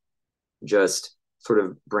I'm just sort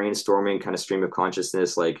of brainstorming, kind of stream of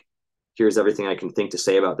consciousness. Like, here's everything I can think to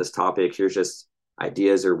say about this topic. Here's just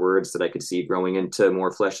ideas or words that I could see growing into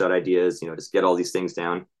more fleshed out ideas. Just get all these things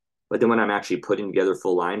down. But then when I'm actually putting together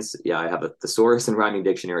full lines, yeah, I have a thesaurus and rhyming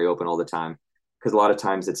dictionary open all the time because a lot of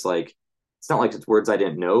times it's not like it's words I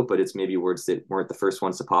didn't know, but it's maybe words that weren't the first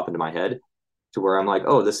ones to pop into my head to where I'm like,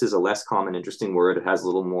 oh, this is a less common, interesting word. It has a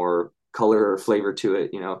little more color or flavor to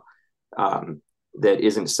it, um, that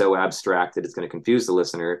isn't so abstract that it's going to confuse the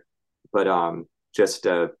listener, but just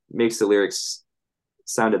makes the lyrics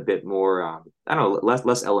sound a bit more, I don't know,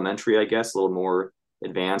 less elementary, I guess, a little more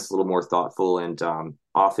advanced, a little more thoughtful, and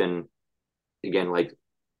often, again, like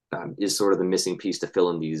is sort of the missing piece to fill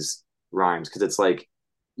in these rhymes because it's like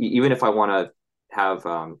even if I want to have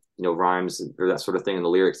rhymes or that sort of thing in the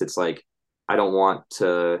lyrics, it's like I don't want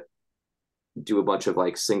to do a bunch of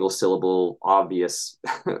like single syllable obvious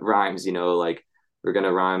rhymes, like we're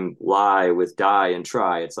gonna rhyme lie with die and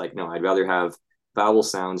try. It's like no, I'd rather have vowel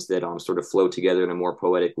sounds that sort of flow together in a more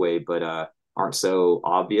poetic way, but aren't so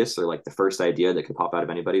obvious or like the first idea that could pop out of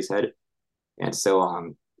anybody's head. And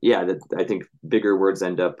so yeah, I think bigger words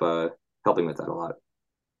end up helping with that a lot.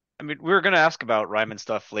 I mean, we were going to ask about rhyme and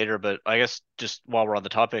stuff later, but I guess just while we're on the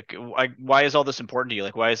topic, why is all this important to you?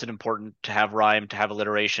 Like, why is it important to have rhyme, to have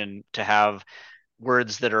alliteration, to have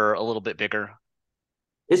words that are a little bit bigger?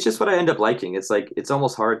 It's just what I end up liking. It's like it's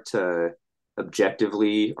almost hard to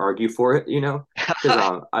objectively argue for it,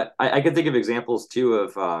 because I can think of examples too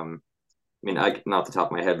of I mean, not off the top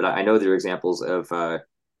of my head, but I know there are examples of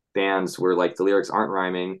bands where like the lyrics aren't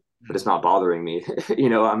rhyming, but it's not bothering me.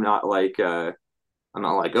 I'm not like, oh,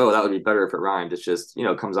 that would be better if it rhymed. It's just,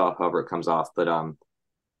 it comes off however it comes off. But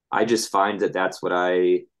I just find that that's what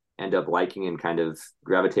I end up liking and kind of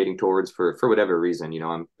gravitating towards for whatever reason.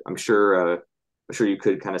 I'm sure you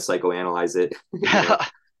could kind of psychoanalyze it,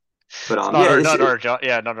 But It's yeah, not our job.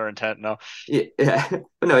 Yeah, not our intent. No. yeah,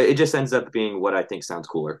 but no, it just ends up being what I think sounds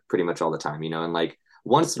cooler pretty much all the time, and like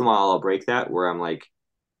once in a while I'll break that where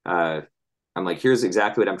uh, I'm like, here's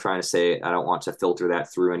exactly what I'm trying to say. I don't want to filter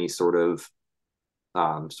that through any sort of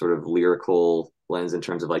lyrical lens in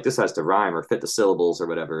terms of like this has to rhyme or fit the syllables or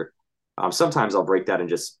whatever. Sometimes I'll break that and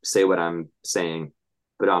just say what I'm saying,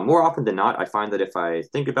 but more often than not, I find that if I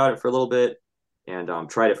think about it for a little bit and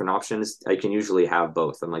try different options, I can usually have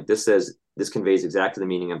both. I'm like, this conveys exactly the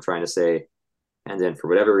meaning I'm trying to say, and then for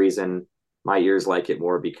whatever reason, my ears like it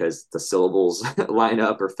more because the syllables line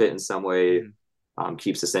up or fit in some way,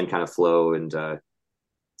 keeps the same kind of flow and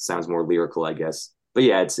sounds more lyrical, I guess. But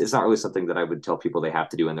yeah, it's not really something that I would tell people they have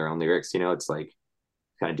to do in their own lyrics. It's like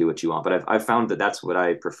kind of do what you want. But I've found that that's what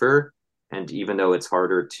I prefer. And even though it's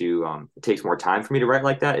harder to, it takes more time for me to write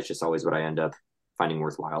like that. It's just always what I end up finding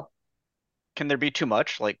worthwhile. Can there be too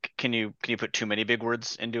much? Like, can you put too many big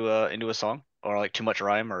words into a song, or like too much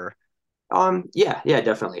rhyme, or Yeah,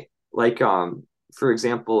 definitely. Like, for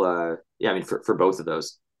example, yeah, I mean, for both of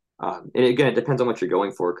those. And again, it depends on what you're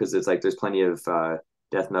going for because it's like there's plenty of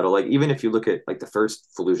death metal. Like even if you look at like the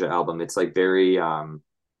first Fallujah album, it's like very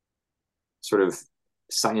sort of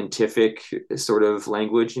scientific sort of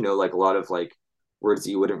language, like a lot of like words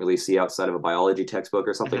that you wouldn't really see outside of a biology textbook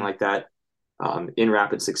or something Mhm. like that, in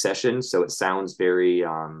rapid succession. So it sounds very,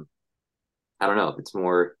 I don't know, it's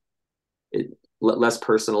more, it, less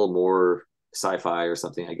personal, more sci-fi or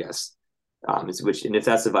something, I guess. And if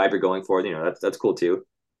that's the vibe you're going for, that's cool too.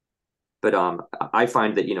 But I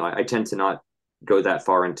find that I tend to not go that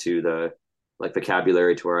far into the like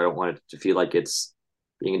vocabulary to where I don't want it to feel like it's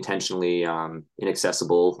being intentionally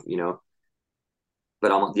inaccessible.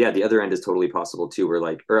 But yeah, the other end is totally possible too. Where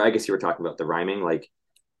like, or I guess you were talking about the rhyming. Like,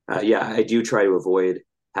 yeah, I do try to avoid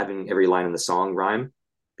having every line in the song rhyme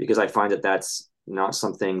because I find that that's not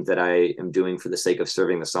something that I am doing for the sake of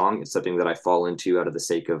serving the song. It's something that I fall into out of the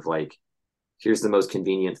sake of like here's the most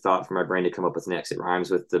convenient thought for my brain to come up with next. It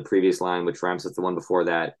rhymes with the previous line, which rhymes with the one before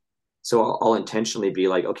that. So I'll intentionally be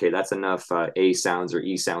like, okay, that's enough A sounds or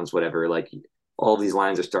E sounds, whatever. Like all these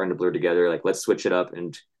lines are starting to blur together. Like let's switch it up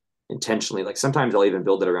and intentionally. Like sometimes I'll even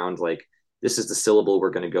build it around like this is the syllable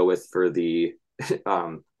we're going to go with for the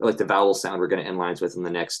like the vowel sound we're going to end lines with in the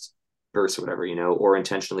next verse or whatever, or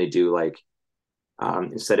intentionally do like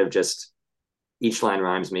instead of just each line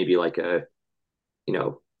rhymes, maybe like a you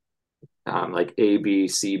know like A, B,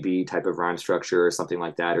 C, B type of rhyme structure or something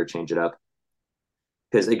like that, or change it up.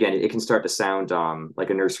 Because again, it can start to sound like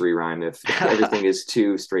a nursery rhyme if everything is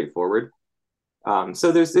too straightforward.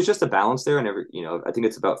 So there's just a balance there, and I think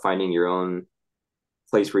it's about finding your own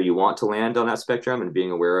place where you want to land on that spectrum and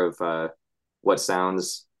being aware of what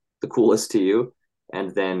sounds the coolest to you,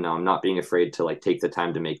 and then not being afraid to like take the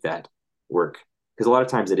time to make that work. Because a lot of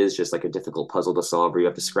times it is just like a difficult puzzle to solve, where you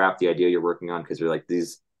have to scrap the idea you're working on because you're like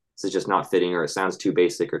this is just not fitting, or it sounds too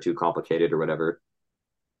basic or too complicated or whatever.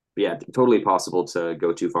 But yeah, totally possible to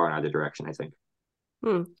go too far in either direction, I think.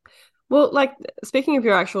 Hmm. Well, like speaking of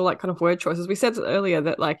your actual like kind of word choices, we said earlier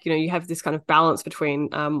that like you have this kind of balance between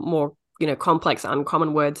more complex,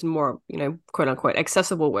 uncommon words and more quote unquote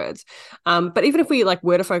accessible words. But even if we like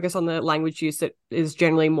were to focus on the language use that is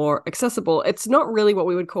generally more accessible, it's not really what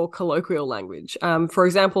we would call colloquial language. For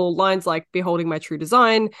example, lines like "beholding my true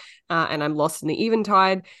design" and "I'm lost in the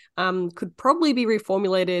eventide" could probably be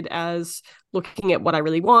reformulated as "looking at what I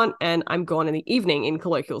really want" and "I'm gone in the evening" in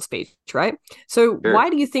colloquial speech, right? So Sure. why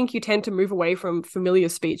do you think you tend to move away from familiar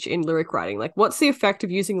speech in lyric writing? Like, what's the effect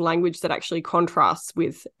of using language that actually contrasts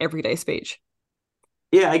with everyday speech?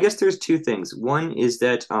 Yeah, I guess there's two things. One is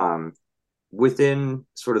that within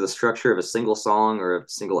sort of the structure of a single song or a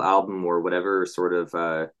single album or whatever sort of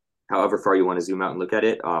however far you want to zoom out and look at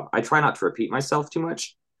it, I try not to repeat myself too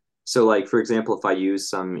much. So like for example, if I use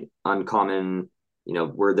some uncommon,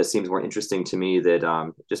 word that seems more interesting to me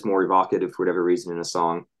that just more evocative for whatever reason in a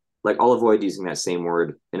song, like I'll avoid using that same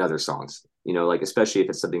word in other songs. Like especially if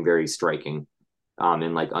it's something very striking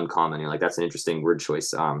and like uncommon, like that's an interesting word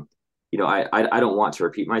choice. I don't want to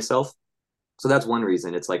repeat myself, so that's one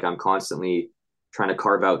reason. It's like I'm constantly trying to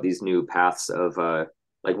carve out these new paths of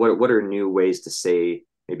like what are new ways to say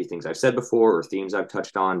maybe things I've said before or themes I've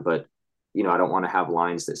touched on, but I don't want to have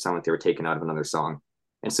lines that sound like they were taken out of another song.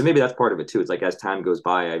 And so maybe that's part of it too. It's like as time goes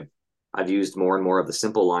by, I've used more and more of the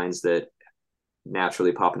simple lines that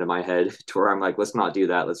naturally pop into my head to where I'm like, let's not do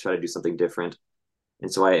that. Let's try to do something different.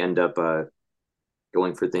 And so I end up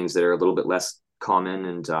going for things that are a little bit less common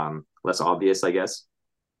and less obvious, I guess.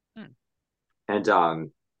 Hmm.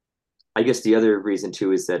 And I guess the other reason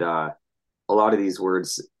too is that a lot of these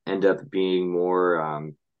words end up being more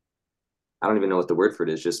I don't even know what the word for it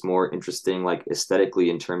is, just more interesting, like aesthetically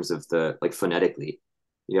in terms of the like phonetically,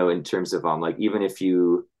 in terms of like even if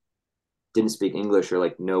you didn't speak English or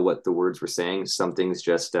like know what the words were saying, some things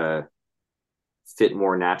just fit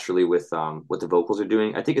more naturally with what the vocals are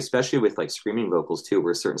doing. I think especially with like screaming vocals too,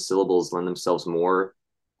 where certain syllables lend themselves more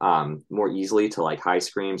easily to like high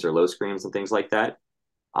screams or low screams and things like that.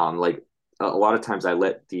 Like a lot of times I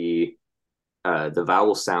let the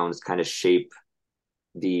vowel sounds kind of shape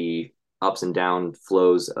the ups and down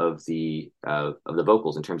flows of the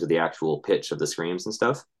vocals in terms of the actual pitch of the screams and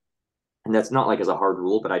stuff. And that's not like as a hard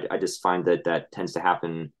rule, but I just find that that tends to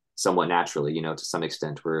happen somewhat naturally, to some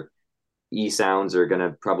extent, where E sounds are going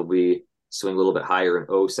to probably swing a little bit higher and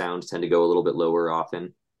O sounds tend to go a little bit lower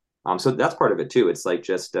often. So that's part of it too. It's like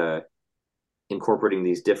just incorporating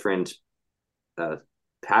these different uh,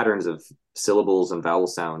 patterns of syllables and vowel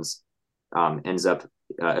sounds ends up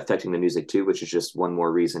affecting the music too, which is just one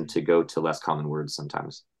more reason to go to less common words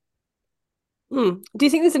sometimes. Do you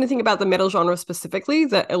think there's anything about the metal genre specifically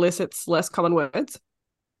that elicits less common words?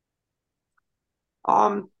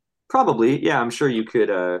 Um, Probably, yeah. I'm sure you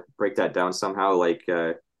could break that down somehow. Like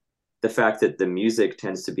the fact that the music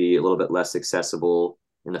tends to be a little bit less accessible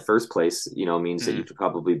in the first place, means that you Hmm. could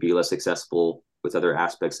probably be less accessible with other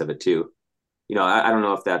aspects of it too. I don't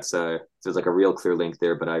know if if there's like a real clear link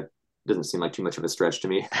there, but it doesn't seem like too much of a stretch to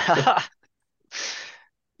me.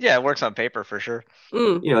 Yeah, it works on paper for sure.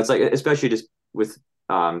 Mm. It's like especially just with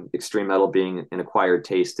extreme metal being an acquired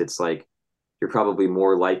taste, it's like you're probably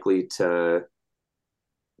more likely to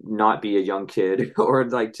not be a young kid or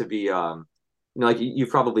like to be like you've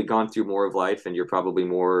probably gone through more of life and you're probably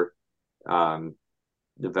more um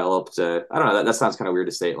developed. I don't know, that sounds kind of weird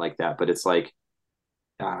to say it like that, but it's like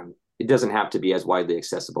it doesn't have to be as widely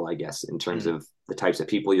accessible, I guess, in terms Hmm. of the types of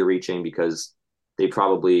people you're reaching because they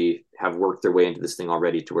probably have worked their way into this thing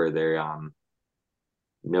already to where they're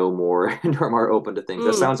know more and are more open to things.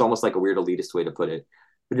 That Mm. sounds almost like a weird elitist way to put it.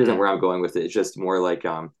 It isn't Hmm. where I'm going with it. It's just more like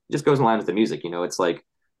it just goes in line with the music. It's like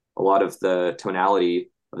a lot of the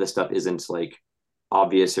tonality of this stuff isn't like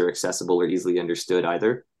obvious or accessible or easily understood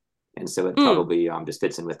either. And so it Mm. probably just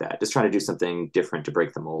fits in with that. Just trying to do something different to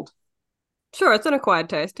break the mold. Sure, it's an acquired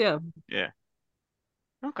taste, yeah. Yeah.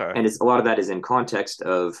 Okay. And it's a lot of that is in context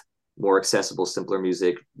of more accessible, simpler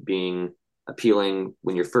music being appealing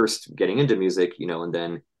when you're first getting into music, and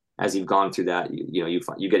then as you've gone through that,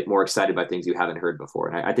 you get more excited by things you haven't heard before.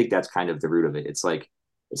 And I think that's kind of the root of it. It's like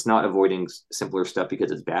it's not avoiding simpler stuff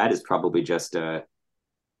because it's bad. It's probably just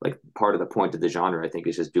like part of the point of the genre. I think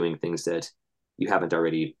is just doing things that you haven't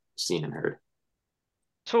already seen and heard.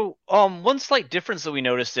 So, one slight difference that we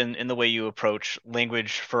noticed in the way you approach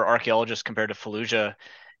language for archaeologists compared to Fallujah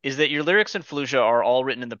is that your lyrics in Fallujah are all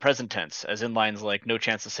written in the present tense, as in lines like "No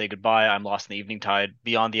chance to say goodbye," "I'm lost in the evening tide,"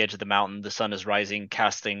 "Beyond the edge of the mountain, the sun is rising,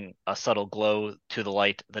 casting a subtle glow to the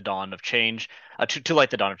light, the dawn of change, to light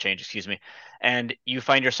the dawn of change, excuse me." And you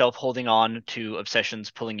find yourself holding on to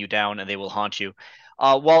obsessions pulling you down, and they will haunt you.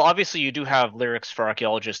 While obviously you do have lyrics for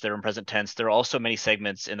archaeologists that are in present tense, there are also many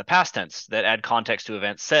segments in the past tense that add context to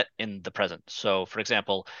events set in the present. So, for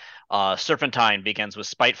example, Serpentine begins with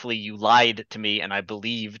 "Spitefully, you lied to me, and I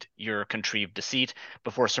believed your contrived deceit,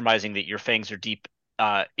 before surmising that your fangs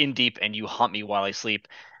are in deep, and you haunt me while I sleep."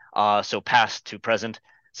 So, past to present.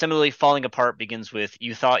 Similarly, "Falling Apart" begins with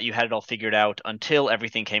 "You thought you had it all figured out until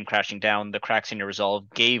everything came crashing down. The cracks in your resolve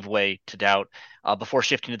gave way to doubt," before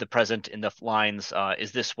shifting to the present in the lines,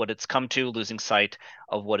 "Is this what it's come to, losing sight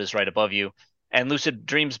of what is right above you?" And "Lucid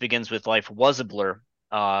Dreams" begins with "Life was a blur,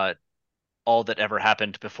 uh, all that ever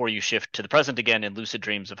happened," before you shift to the present again in "Lucid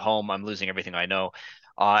Dreams of home, I'm losing everything I know."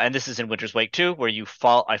 And this is in Winter's Wake too, where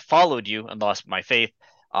I followed you and lost my faith,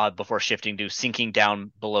 before shifting to "Sinking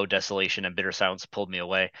down below desolation and bitter sounds pulled me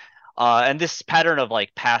away." And this pattern of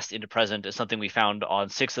like past into present is something we found on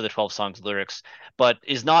 6 of the 12 songs lyrics, but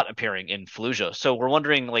is not appearing in Fallujah. So we're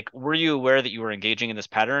wondering, like, were you aware that you were engaging in this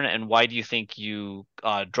pattern, and why do you think you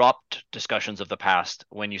dropped discussions of the past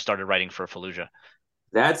when you started writing for Fallujah?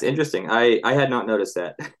 That's interesting. I had not noticed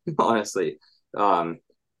that honestly. Um,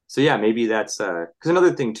 so yeah, maybe that's because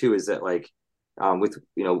another thing too is that like with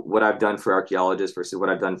what I've done for archaeologists versus what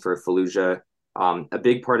I've done for Fallujah, a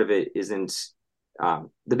big part of it isn't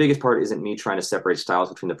the biggest part isn't me trying to separate styles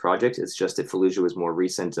between the projects. It's just that Fallujah was more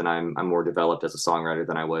recent and I'm more developed as a songwriter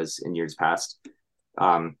than I was in years past.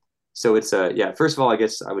 Um, So it's yeah, first of all, I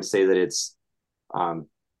guess I would say that it's um,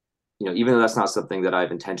 even though that's not something that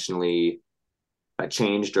I've intentionally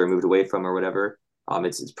changed or moved away from or whatever,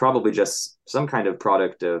 it's probably just some kind of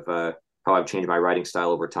product of how I've changed my writing style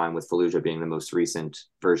over time, with Fallujah being the most recent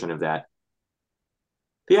version of that.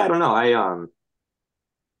 But yeah, I don't know. I'm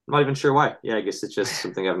not even sure why. Yeah, I guess it's just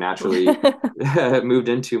something I've naturally moved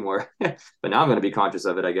into more. But now I'm going to be conscious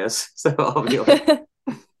of it, I guess. So I'll be like,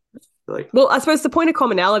 Well, I suppose the point of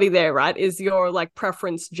commonality there, right, is your like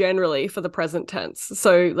preference generally for the present tense.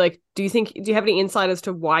 So, like, do you have any insight as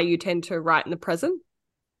to why you tend to write in the present?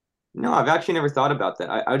 no, I've actually never thought about that.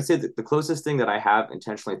 I would say that the closest thing that I have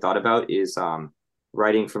intentionally thought about is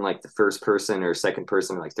writing from like the first person or second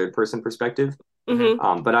person or like third person perspective.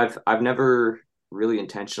 Mm-hmm. But I've never really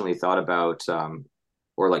intentionally thought about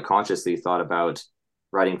or like consciously thought about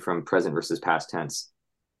writing from present versus past tense.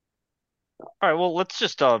 All right, well, let's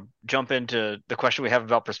just jump into the question we have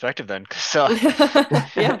about perspective then. So,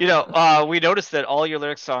 Yeah. we noticed that all your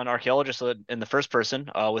lyrics on Archaeologist are in the first person,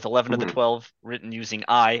 with 11 of the Mhm. 12 written using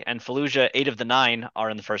I, and Fallujah, 8 of the 9 are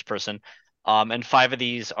in the first person. And 5 of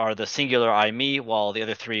these are the singular I, me, while the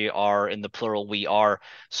other 3 are in the plural we are.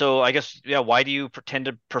 So I guess, yeah, why do you tend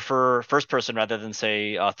to prefer first person rather than,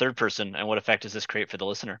 say, third person, and what effect does this create for the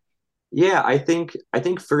listener? Yeah, I think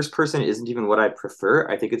first person isn't even what I prefer.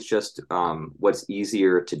 I think it's just what's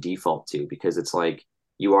easier to default to, because it's like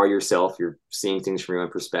you are yourself. You're seeing things from your own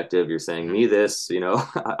perspective. You're saying Mhm. me this,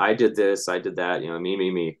 I did this, I did that,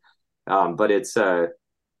 me. But it's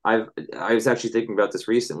I was actually thinking about this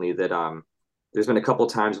recently, that there's been a couple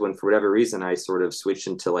times when for whatever reason I sort of switched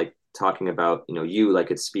into like talking about you,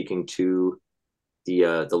 like it's speaking to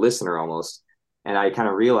the listener almost, and I kind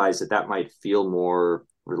of realized that that might feel more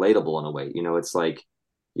relatable in a way. It's like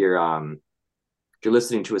you're you're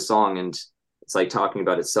listening to a song, and it's like talking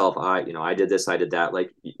about itself. I did this, I did that.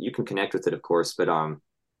 Like you can connect with it, of course, but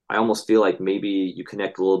I almost feel like maybe you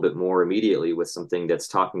connect a little bit more immediately with something that's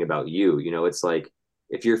talking about you. It's like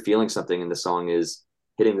if you're feeling something and the song is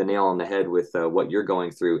hitting the nail on the head with what you're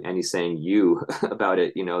going through, and he's saying you about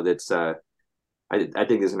it, that's I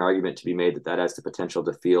think there's an argument to be made that that has the potential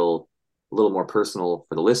to feel a little more personal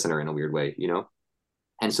for the listener in a weird way.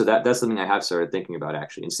 And so that's something I have started thinking about,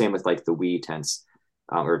 actually. And same with like the we tense,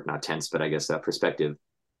 or not tense, but I guess that perspective,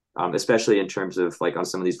 especially in terms of like on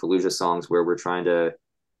some of these Fallujah songs where we're trying to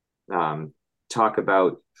um, talk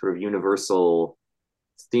about sort of universal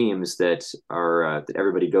themes that are that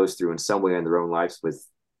everybody goes through in some way in their own lives, with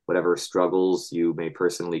whatever struggles you may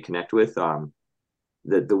personally connect with.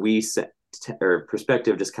 The we or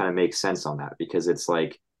perspective just kind of makes sense on that, because it's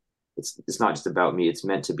like it's not just about me. It's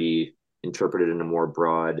meant to be interpreted in a more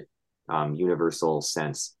broad, universal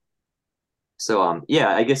sense. So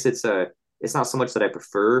yeah, I guess it's not so much that I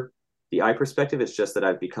prefer the I perspective. It's just that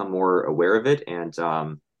I've become more aware of it, and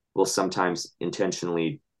will sometimes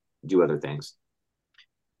intentionally do other things.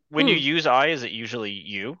 When you use I, is it usually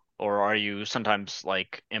you, or are you sometimes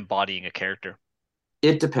like embodying a character?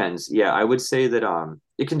 It depends. Yeah, I would say that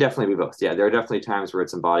it can definitely be both. Yeah, there are definitely times where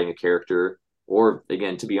it's embodying a character, or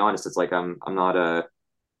again, to be honest, it's like I'm not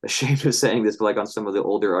ashamed of saying this, but like on some of the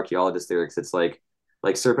older archaeologist lyrics, it's like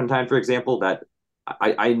Serpentine, for example, that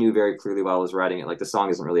I knew very clearly while I was writing it, like the song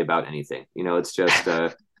isn't really about anything. It's just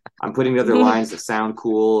I'm putting together lines that sound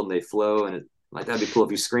cool and they flow, and like that'd be cool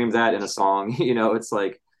if you screamed that in a song. It's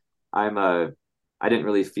like I'm I didn't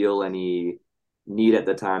really feel any need at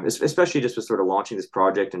the time, especially just with sort of launching this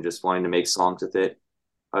project and just wanting to make songs with it.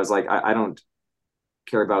 I was like, I don't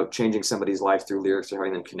care about changing somebody's life through lyrics or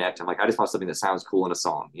having them connect. I'm like, I just want something that sounds cool in a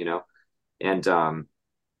song. And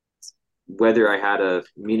whether I had a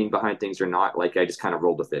meaning behind things or not, like I just kind of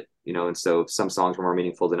rolled with it. And so some songs were more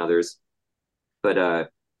meaningful than others. But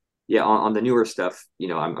yeah, on the newer stuff,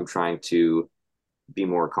 I'm trying to be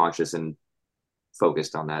more conscious and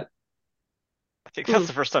focused on that. I think that's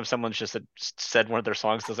the first time someone's just said one of their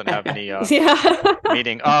songs doesn't have any Yeah.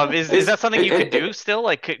 meaning. Is It's that something you could do still?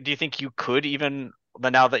 Like, do you think you could even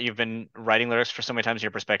now that you've been writing lyrics for so many times,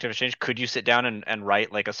 your perspective has changed? Could you sit down and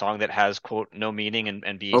write like a song that has quote no meaning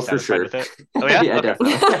and be Oh, for satisfied sure. with it? Oh yeah, Yeah, okay.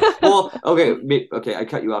 definitely. Well, okay, I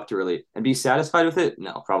cut you off too early. And be satisfied with it?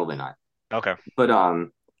 No, probably not. Okay. But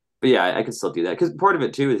yeah, I can still do that, because part of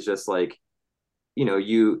it too is just like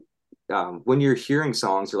you when you're hearing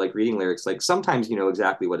songs or like reading lyrics, like sometimes you know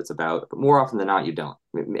exactly what it's about, but more often than not you don't.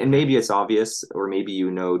 And Mhm. maybe it's obvious, or maybe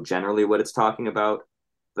you know generally what it's talking about,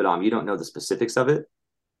 but you don't know the specifics of it.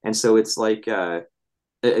 And so it's like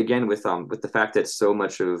again with the fact that so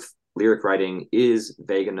much of lyric writing is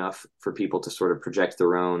vague enough for people to sort of project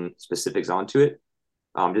their own specifics onto it,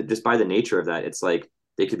 just by the nature of that, it's like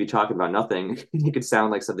they could be talking about nothing. It could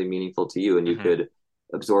sound like something meaningful to you, and you could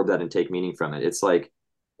absorb that and take meaning from it. It's like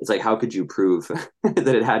how could you prove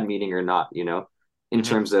that it had meaning or not, in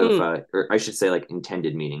terms of or I should say like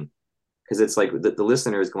intended meaning, because it's like the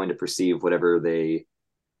listener is going to perceive whatever they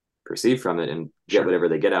perceive from it and get whatever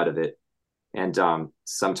they get out of it. And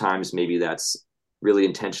sometimes maybe that's really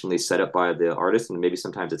intentionally set up by the artist, and maybe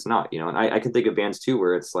sometimes it's not, and I can think of bands too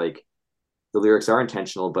where it's like the lyrics are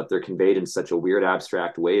intentional, but they're conveyed in such a weird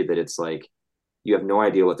abstract way that it's like you have no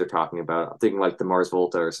idea what they're talking about. I'm thinking like the Mars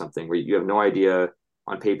Volta or something, where you have no idea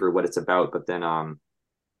on paper what it's about, but then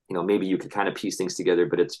maybe you could kind of piece things together,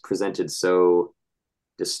 but it's presented so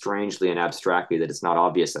just strangely and abstractly that it's not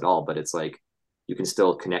obvious at all, but it's like you can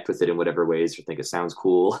still connect with it in whatever ways or think it sounds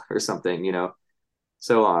cool or something,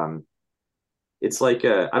 so it's like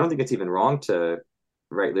I don't think it's even wrong to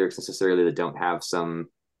write lyrics necessarily that don't have some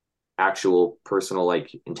actual personal like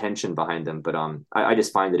intention behind them, but I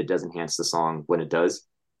just find that it does enhance the song when it does,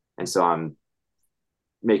 and so I'm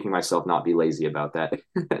making myself not be lazy about that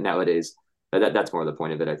nowadays. That's more the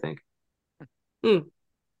point of it, I think.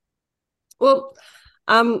 Well,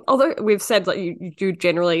 although we've said like you do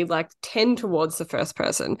generally like tend towards the first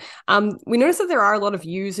person, we notice that there are a lot of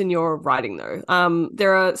yous in your writing though.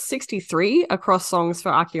 There are 63 across songs for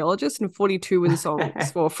Archaeologist and 42 in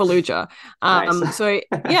songs for Fallujah. Nice. So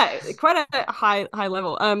yeah, quite a high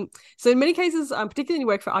level. So in many cases, particularly in your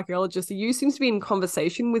work for Archaeologist, the you seems to be in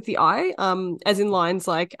conversation with the I, as in lines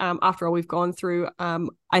like, after all we've gone through,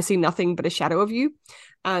 I see nothing but a shadow of you.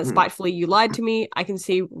 Spitefully, you lied to me. I can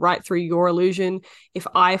see right through your illusion. If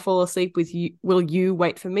I fall asleep with you, will you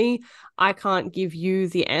wait for me? I can't give you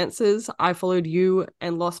the answers. I followed you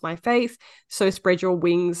and lost my faith. So spread your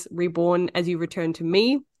wings, reborn as you return to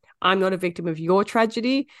me. I'm not a victim of your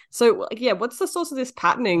tragedy. So yeah, what's the source of this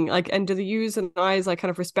patterning? Like, and do the yous and I's like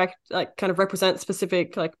kind of represent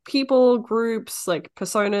specific like people, groups, like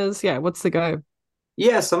personas? Yeah, what's the go?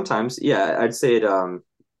 Yeah, sometimes. Yeah, I'd say it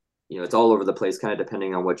it's all over the place, kind of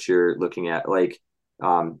depending on what you're looking at. Like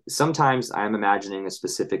sometimes I'm imagining a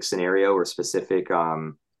specific scenario or specific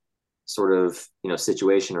sort of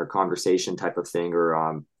situation or conversation type of thing,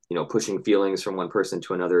 or pushing feelings from one person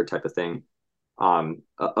to another type of thing.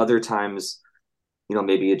 Other times,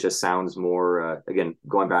 maybe it just sounds more again,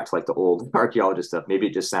 going back to like the old archaeologist stuff, maybe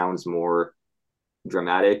it just sounds more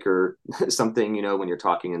dramatic or something, when you're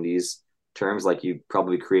talking in these terms, like you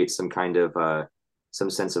probably create some kind of some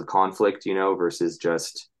sense of conflict, versus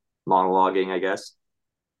just monologuing, I guess.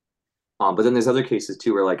 But then there's other cases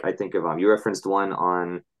too where like I think of you referenced one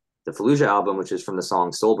on the Fallujah album, which is from the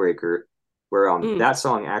song Soulbreaker, where that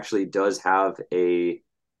song actually does have a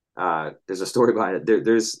there's a story behind it.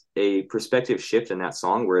 There's a perspective shift in that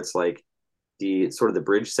song where it's like the sort of the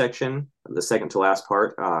bridge section, the second to last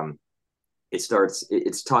part.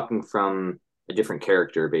 It's talking from a different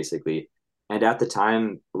character basically. And at the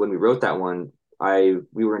time when we wrote that one,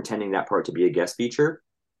 we were intending that part to be a guest feature,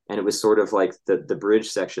 and it was sort of like the bridge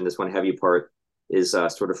section. This one heavy part is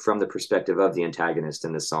sort of from the perspective of the antagonist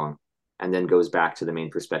in this song, and then goes back to the main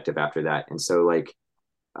perspective after that. And so like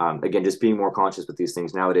again, just being more conscious with these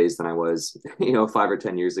things nowadays than I was 5 or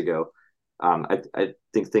 10 years ago. I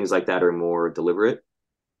think things like that are more deliberate.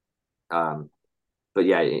 But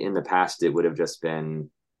yeah, in the past it would have just been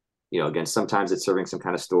again, sometimes it's serving some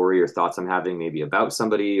kind of story or thoughts I'm having maybe about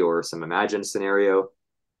somebody or some imagined scenario.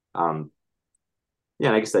 Yeah,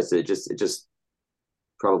 and I guess that's it. It just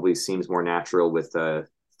probably seems more natural with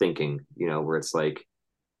thinking, where it's like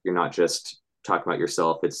you're not just talking about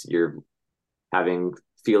yourself. It's you're having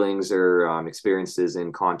feelings or experiences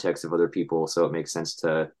in context of other people. So it makes sense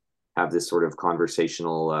to have this sort of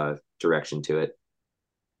conversational direction to it.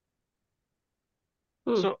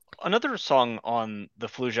 So another song on the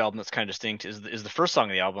Fallujah album that's kind of distinct is the first song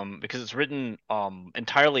of the album, because it's written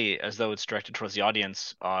entirely as though it's directed towards the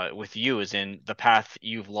audience, with you as in the path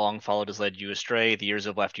you've long followed has led you astray, the years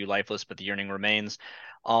have left you lifeless, but the yearning remains.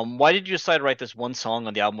 Why did you decide to write this one song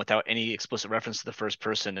on the album without any explicit reference to the first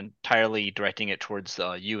person, entirely directing it towards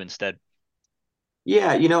you instead?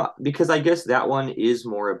 Yeah, because I guess that one is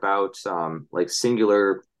more about like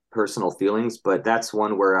singular personal feelings, but that's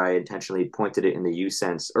one where I intentionally pointed it in the you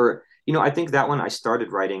sense. Or, I think that one I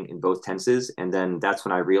started writing in both tenses, and then that's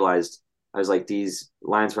when I realized I was like, these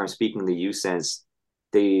lines where I'm speaking the you sense,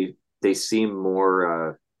 they seem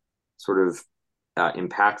more sort of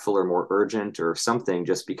impactful or more urgent or something,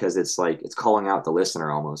 just because it's like it's calling out the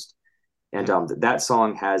listener almost. And that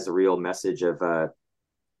song has a real message of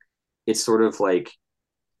it's sort of like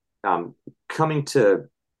coming to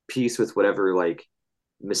peace with whatever like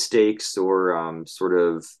mistakes or sort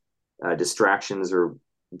of distractions or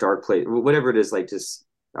dark place, whatever it is, like just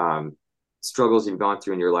um, struggles you've gone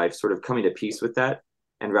through in your life, sort of coming to peace with that,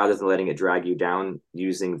 and rather than letting it drag you down,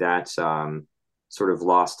 using that sort of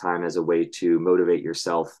lost time as a way to motivate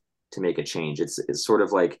yourself to make a change. It's sort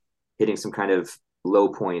of like hitting some kind of low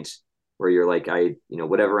point where you're like,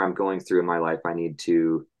 whatever I'm going through in my life, I need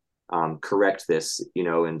to correct this,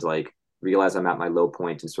 and like realize I'm at my low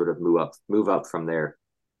point and sort of move up from there.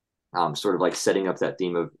 Sort of like setting up that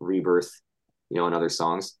theme of rebirth, in other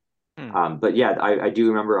songs. But yeah, I do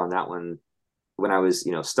remember on that one when I was,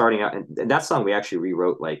 starting out, and that song we actually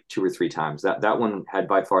rewrote like 2 or 3 times. That one had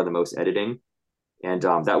by far the most editing, and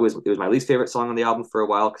it was my least favorite song on the album for a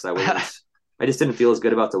while because I just didn't feel as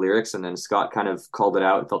good about the lyrics. And then Scott kind of called it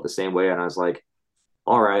out and felt the same way, and I was like,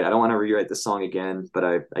 all right, I don't want to rewrite this song again,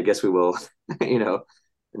 but I guess we will,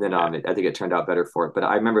 And then I think it turned out better for it. But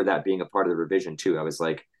I remember that being a part of the revision too. I was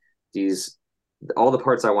like, all the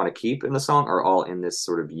parts I want to keep in the song are all in this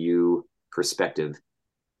sort of you perspective.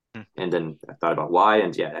 And then I thought about why,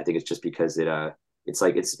 and yeah, I think it's just because it's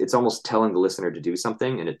like it's almost telling the listener to do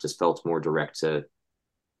something, and it just felt more direct to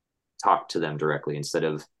talk to them directly instead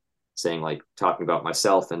of saying like talking about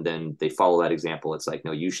myself and then they follow that example. It's like,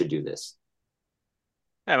 no, you should do this.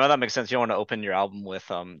 Yeah, well, that makes sense. You don't want to open your album with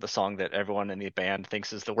the song that everyone in the band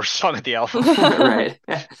thinks is the worst song of the album. Right.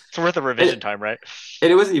 It's worth a revision time, right?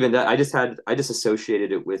 And it wasn't even that. I just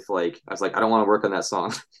associated it with like, I was like, I don't want to work on that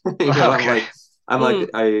song. Okay.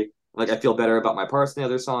 I feel better about my parts in the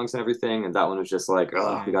other songs and everything. And that one was just like,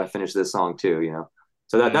 oh, we got to finish this song too.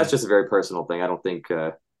 So that's just a very personal thing. I don't think,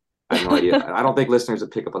 I have no idea. I don't think listeners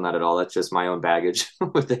would pick up on that at all. That's just my own baggage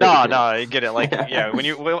with it. No, I get it. Like, yeah,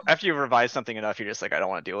 after you revise something enough, you're just like, I don't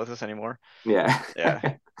want to deal with this anymore. Yeah.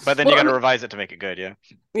 But then you got to revise it to make it good. Yeah.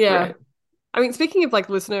 Yeah. Right. I mean, speaking of like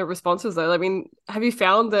listener responses though, I mean, have you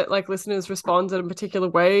found that like listeners respond in a particular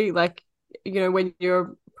way, like, when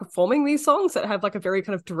you're performing these songs that have like a very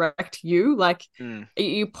kind of direct you, like are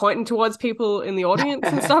you pointing towards people in the audience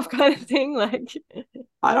and stuff kind of thing? Like,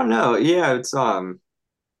 I don't know. Yeah, it's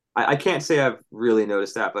I can't say I've really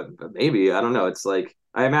noticed that, but maybe, I don't know. It's like,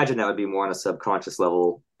 I imagine that would be more on a subconscious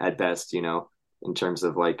level at best, in terms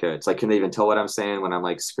of like, it's like, can they even tell what I'm saying when I'm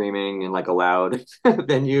like screaming in like a loud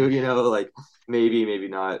venue, like maybe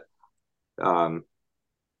not.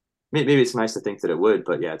 Maybe it's nice to think that it would,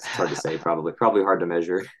 but yeah, it's hard to say, probably hard to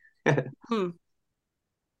measure.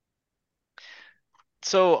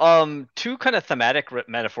 So, two kind of thematic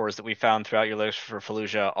metaphors that we found throughout your lyrics for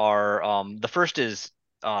Fallujah are the first is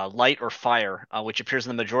light or fire, which appears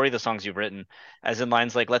in the majority of the songs you've written, as in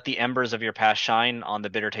lines like "Let the embers of your past shine on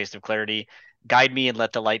the bitter taste of clarity, guide me and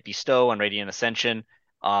let the light bestow on radiant ascension."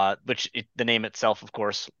 The name itself, of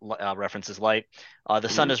course, references light. The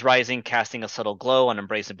sun is rising, casting a subtle glow on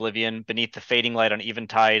embrace oblivion. Beneath the fading light on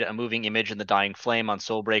eventide, a moving image in the dying flame on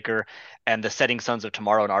soulbreaker, and the setting suns of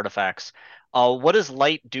tomorrow and artifacts. What does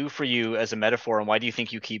light do for you as a metaphor, and why do you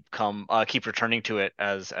think you keep returning to it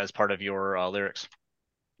as part of your lyrics?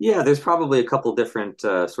 Yeah, there's probably a couple different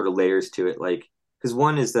sort of layers to it. Like, because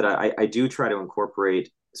one is that I do try to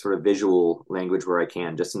incorporate sort of visual language where I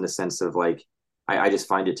can, just in the sense of like, I just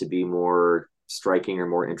find it to be more striking or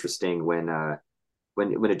more interesting when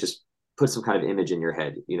it just puts some kind of image in your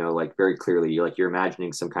head, like very clearly, like you're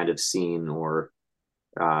imagining some kind of scene or,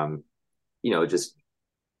 just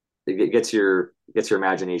it gets your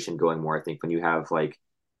imagination going more. I think when you have like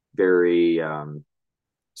very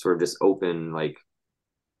sort of just open like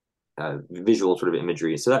visual sort of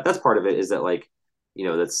imagery. So that's part of it, is that like,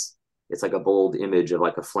 it's like a bold image of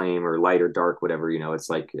like a flame or light or dark, whatever, it's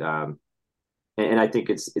like, and I think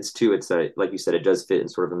it's like you said, it does fit in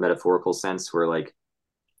sort of a metaphorical sense where like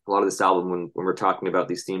a lot of this album, when we're talking about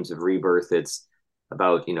these themes of rebirth, it's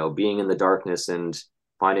about, being in the darkness and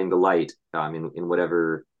finding the light, in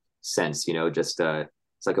whatever sense, just,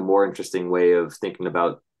 it's like a more interesting way of thinking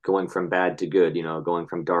about going from bad to good, going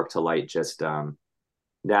from dark to light, just,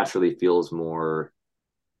 naturally feels more,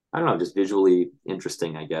 I don't know, just visually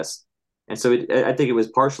interesting, I guess. And so I think it was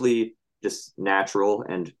partially just natural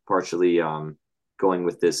and partially going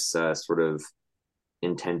with this sort of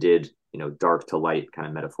intended, dark to light kind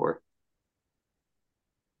of metaphor.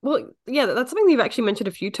 well, yeah, that's something you've actually mentioned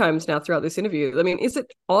a few times now throughout this interview. I mean, is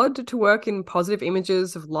it odd to work in positive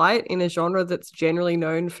images of light in a genre that's generally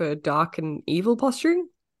known for dark and evil posturing?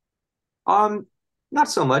 Not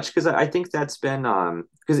so much, because I think that's been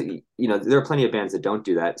because there are plenty of bands that don't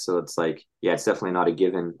do that, so it's like, yeah, it's definitely not a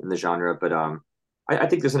given in the genre, but I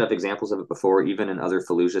think there's enough examples of it before, even in other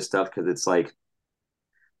Fallujah stuff, because it's like,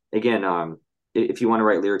 again, if you want to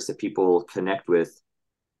write lyrics that people connect with,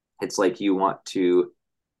 it's like you want to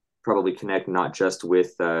probably connect not just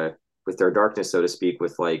with their darkness, so to speak,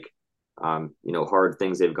 with like hard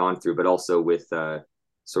things they've gone through, but also with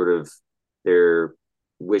sort of their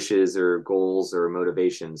wishes or goals or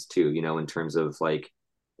motivations too, in terms of like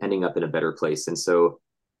ending up in a better place. And so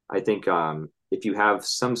I think if you have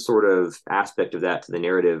some sort of aspect of that to the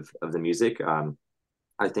narrative of the music,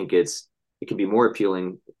 I think it can be more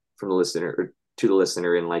appealing from the listener or to the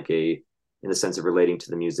listener in the sense of relating to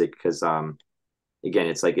the music because again,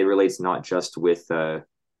 it's like it relates not just with the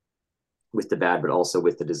bad, but also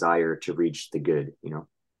with the desire to reach the good.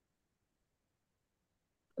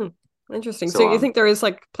 Interesting. So So you think there is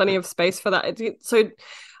like plenty of space for that? So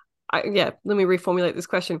yeah, let me reformulate this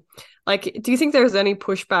question. Like, do you think there's any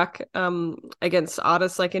pushback against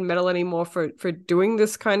artists like in metal anymore for doing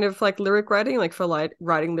this kind of like lyric writing, like for like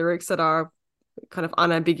writing lyrics that are kind of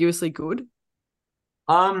unambiguously good?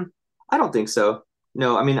 I don't think so.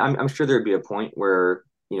 No, I mean, I'm sure there'd be a point where,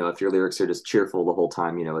 if your lyrics are just cheerful the whole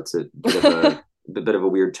time, it's a bit of a bit of a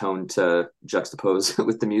weird tone to juxtapose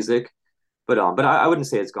with the music. But I wouldn't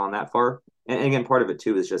say it's gone that far. And again, part of it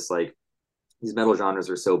too is just like these metal genres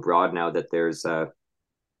are so broad now that there's sort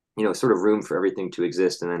of room for everything to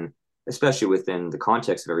exist. And then especially within the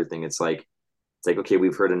context of everything, it's like okay,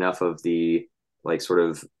 we've heard enough of the like sort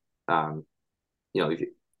of um,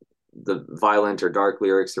 the violent or dark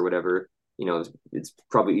lyrics or whatever. It's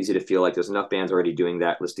probably easy to feel like there's enough bands already doing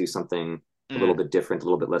that. Let's do something a little bit different, a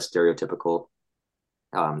little bit less stereotypical.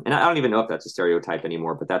 And I don't even know if that's a stereotype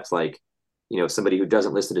anymore, but that's like, somebody who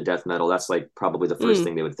doesn't listen to death metal, that's like probably the first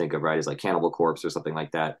thing they would think of, right? Is like Cannibal Corpse or something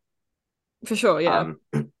like that. For sure, yeah.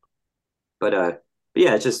 But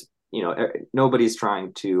yeah, it's just, nobody's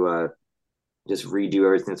trying to just redo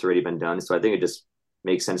everything that's already been done. So I think it just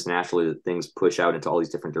makes sense naturally that things push out into all these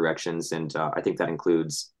different directions. And I think that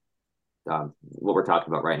includes what we're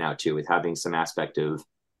talking about right now too, with having some aspect of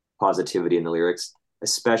positivity in the lyrics,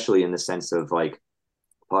 especially in the sense of like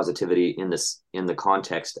positivity in the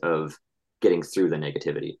context of getting through the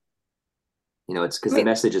negativity. It's because the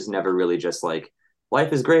message is never really just like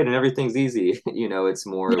life is great and everything's easy. It's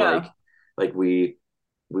more like we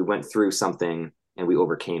went through something and we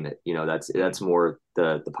overcame it. That's more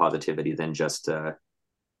the positivity than just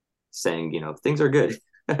saying things are good.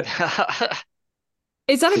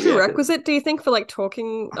 Is that a prerequisite, do you think, for like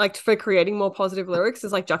talking, like for creating more positive lyrics,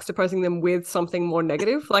 is like juxtaposing them with something more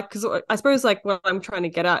negative? Like, because I suppose like what I'm trying to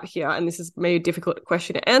get at here, and this is maybe a difficult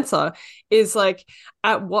question to answer, is like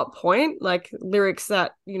at what point like lyrics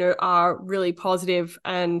that, are really positive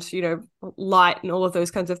and, light and all of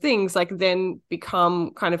those kinds of things, like then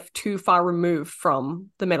become kind of too far removed from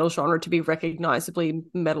the metal genre to be recognizably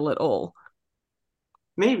metal at all?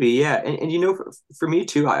 Maybe, yeah. And for me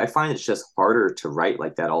too, I find it's just harder to write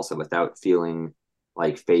like that also without feeling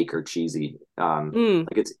like fake or cheesy. I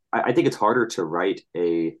think it's harder to write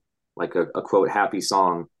a quote happy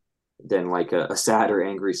song than like a sad or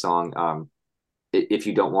angry song. If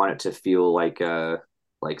you don't want it to feel like a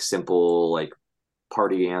like simple like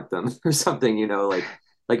party anthem or something, like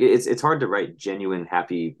it's hard to write genuine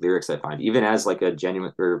happy lyrics, I find, even as like a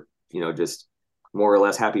genuine or just more or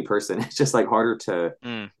less happy person. It's just like harder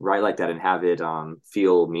to write like that and have it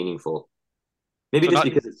feel meaningful. Maybe So just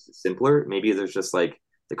not because it's simpler. Maybe there's just like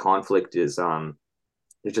the conflict is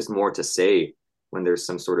there's just more to say when there's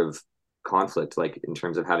some sort of conflict, like in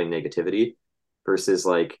terms of having negativity versus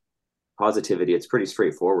like positivity. It's pretty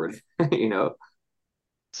straightforward,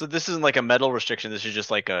 so this isn't like a metal restriction. This is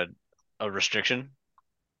just like a restriction.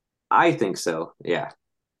 I think so, yeah.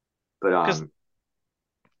 But Because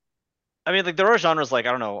I mean, like there are genres like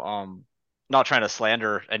I don't know, not trying to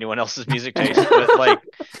slander anyone else's music taste, but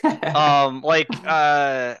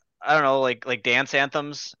I don't know, like dance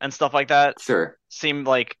anthems and stuff like that sure. seem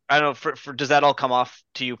like I don't know. For does that all come off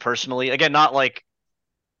to you personally? Again, not like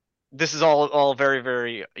this is all very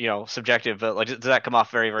very subjective, but like does that come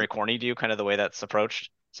off very very corny to you? Kind of the way that's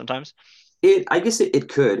approached sometimes. I guess it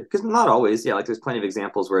could, because not always. Yeah, like there's plenty of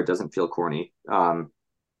examples where it doesn't feel corny.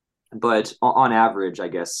 But on average, I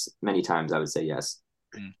guess many times I would say yes,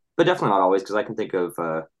 but definitely not always, because I can think of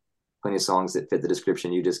plenty of songs that fit the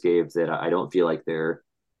description you just gave that I don't feel like they're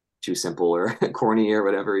too simple or corny or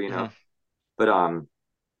whatever. But I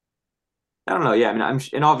don't know. Yeah, I mean,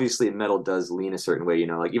 and obviously metal does lean a certain way.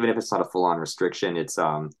 Like even if it's not a full on restriction, it's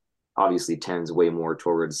obviously tends way more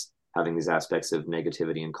towards having these aspects of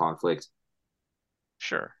negativity and conflict.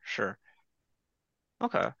 Sure.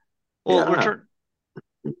 Okay. Yeah, I Well, don't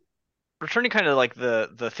know. returning kind of like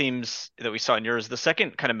the themes that we saw in yours, the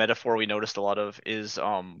second kind of metaphor we noticed a lot of is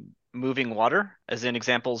moving water, as in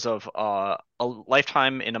examples of a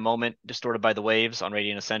lifetime in a moment distorted by the waves on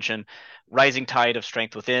Radiant Ascension, rising tide of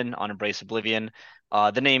strength within on Embrace Oblivion.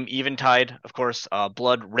 The name Eventide, of course,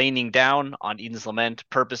 blood raining down on Eden's Lament,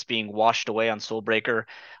 purpose being washed away on Soulbreaker.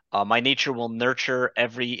 My nature will nurture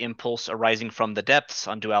every impulse arising from the depths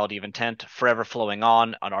on Duality of Intent, forever flowing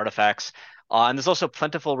on Artifacts. And there's also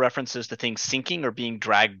plentiful references to things sinking or being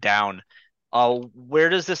dragged down. Where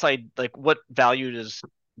does this like what value does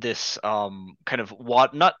this kind of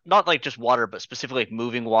not like just water, but specifically like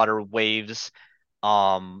moving water, waves,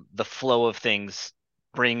 the flow of things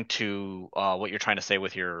bring to what you're trying to say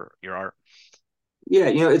with your art? Yeah,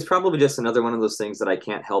 it's probably just another one of those things that I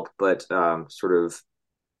can't help but sort of,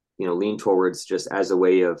 lean towards just as a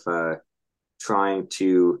way of trying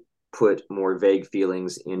to put more vague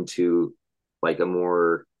feelings into like a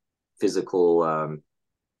more physical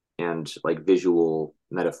and like visual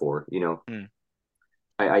metaphor. Mm.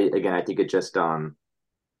 I again, I think it just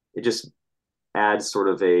adds sort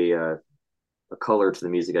of a color to the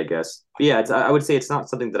music, I guess. But yeah, I would say it's not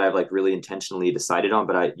something that I've like really intentionally decided on,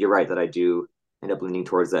 but you're right that I do end up leaning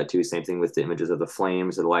towards that too. Same thing with the images of the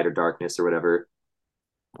flames or the light or darkness or whatever.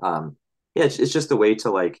 Yeah, it's just a way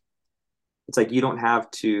to like, it's like you don't have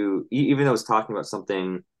to, even though it's talking about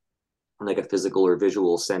something in like a physical or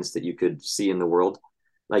visual sense that you could see in the world,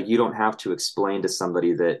 like you don't have to explain to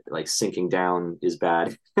somebody that like sinking down is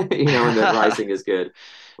bad, and that rising is good.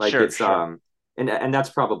 Like Sure, it's sure. and that's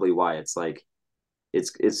probably why it's like it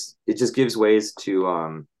just gives ways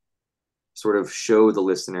to sort of show the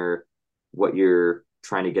listener what you're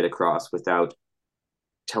trying to get across without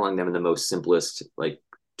telling them in the most simplest like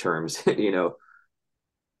terms.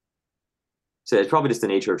 So it's probably just the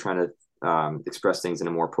nature of trying to express things in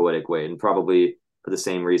a more poetic way, and probably for the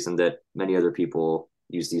same reason that many other people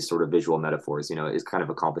use these sort of visual metaphors. It kind of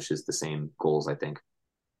accomplishes the same goals, I think.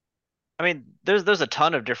 I mean, there's a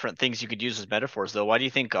ton of different things you could use as metaphors, though. Why do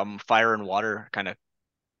you think fire and water kind of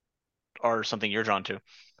are something you're drawn to?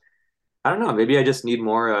 I don't know. Maybe I just need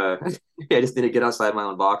more. Maybe I just need to get outside my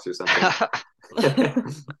own box or something.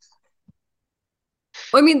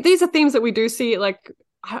 I mean, these are themes that we do see, like,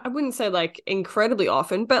 I wouldn't say like incredibly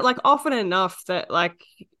often, but like often enough that, like,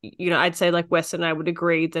 I'd say like Wes and I would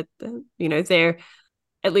agree that, they're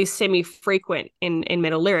at least semi-frequent in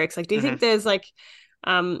metal lyrics. Like, do you Mhm. think there's like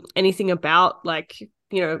anything about like,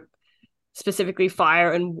 specifically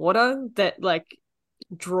fire and water that like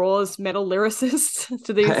draws metal lyricists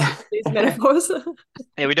to these metaphors?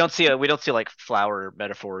 Yeah, we don't see like flower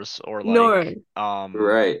metaphors or No. like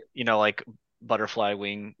Right. like butterfly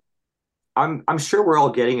wing. I'm sure we're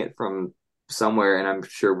all getting it from somewhere, and I'm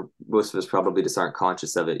sure most of us probably just aren't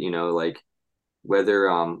conscious of it. Like whether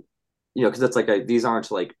because it's like these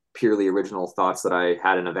aren't like purely original thoughts that I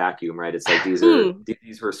had in a vacuum, right? It's like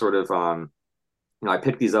these were sort of I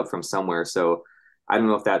picked these up from somewhere. So I don't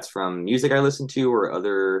know if that's from music I listen to or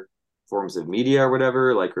other forms of media or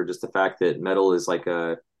whatever, like, or just the fact that metal is like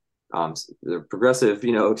the progressive,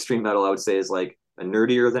 extreme metal, I would say is like a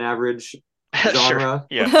nerdier than average Sure. genre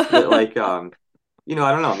Yeah. that like, I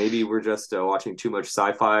don't know, maybe we're just watching too much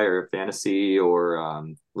sci-fi or fantasy or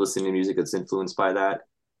listening to music that's influenced by that.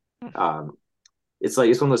 Um, it's like,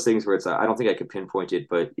 it's one of those things where I don't think I could pinpoint it,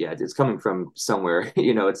 but yeah, it's coming from somewhere.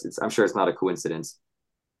 I'm sure it's not a coincidence.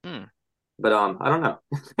 Hmm. But I don't know.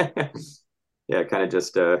 Yeah, it kind of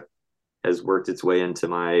just has worked its way into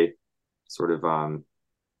my sort of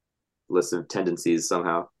list of tendencies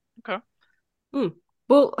somehow. Okay. Hmm.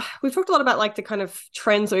 Well, we've talked a lot about like the kind of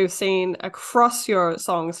trends that we've seen across your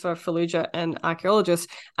songs for Fallujah and Archaeologist.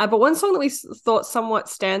 But one song that we thought somewhat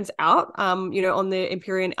stands out, on the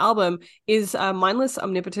Empyrean album is Mindless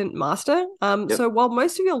Omnipotent Master. Yep. So while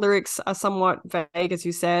most of your lyrics are somewhat vague, as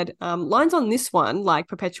you said, lines on this one, like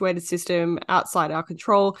perpetuated system, outside our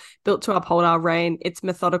control, built to uphold our reign, its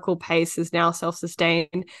methodical pace is now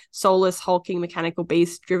self-sustained, soulless, hulking mechanical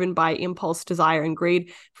beast driven by impulse, desire, and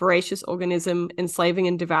greed, voracious organism, enslaving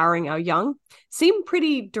and devouring our young, seem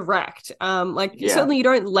pretty direct. Like, Yeah. certainly you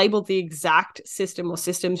don't label the exact system or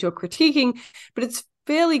systems you're critiquing, but it's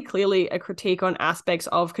fairly clearly a critique on aspects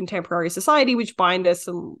of contemporary society which bind us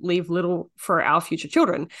and leave little for our future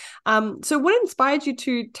children. So what inspired you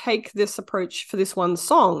to take this approach for this one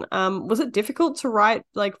song? Was it difficult to write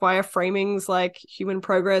like via framings like human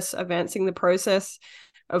progress advancing the process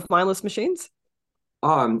of mindless machines?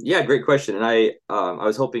 Yeah, great question. And I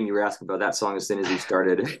was hoping you were asking about that song as soon as you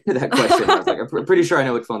started that question. I was like, I'm pretty sure I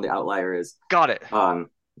know which one the outlier is. Got it. And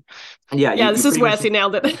yeah, Yeah, you this is pretty where much, he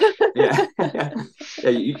nailed it. yeah, yeah,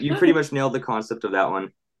 you pretty much nailed the concept of that one.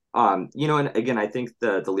 And again, I think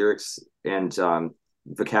the lyrics and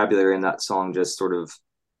vocabulary in that song just sort of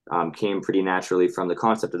came pretty naturally from the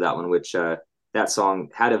concept of that one, which that song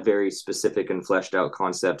had a very specific and fleshed out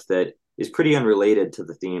concept that is pretty unrelated to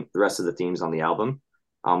the rest of the themes on the album,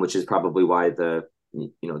 which is probably why the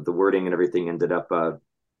wording and everything ended up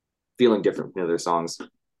feeling different from the other songs.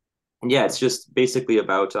 And yeah, it's just basically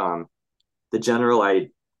about the general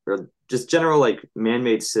like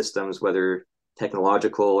man-made systems, whether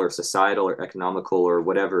technological or societal or economical or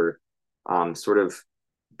whatever, sort of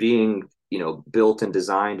being built and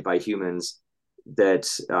designed by humans that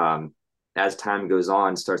as time goes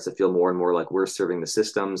on starts to feel more and more like we're serving the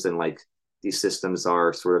systems, and like these systems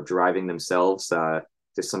are sort of driving themselves to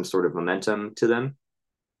some sort of momentum to them,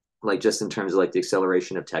 like just in terms of like the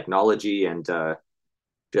acceleration of technology and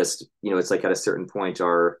just it's like at a certain point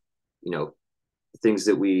our things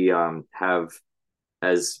that we have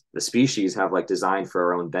as the species have like designed for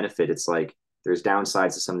our own benefit. It's like there's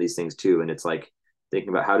downsides to some of these things too, and it's like thinking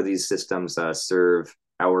about how do these systems serve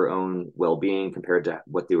our own well-being compared to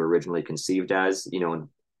what they were originally conceived as, and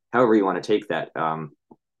however you want to take that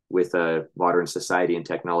with modern society and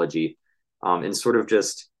technology, and sort of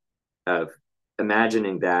just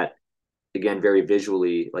imagining that again very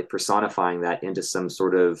visually, like personifying that into some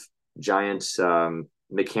sort of giant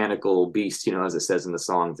mechanical beast, as it says in the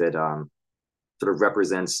song, that sort of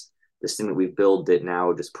represents this thing that we've built that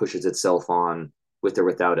now just pushes itself on with or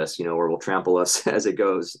without us, or will trample us as it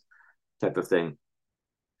goes, type of thing.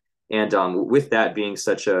 And with that being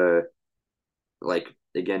such a, like,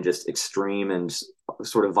 again, just extreme and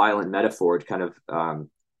sort of violent metaphor, it kind of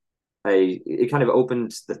it kind of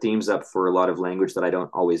opened the themes up for a lot of language that I don't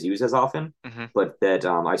always use as often, but that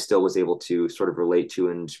I still was able to sort of relate to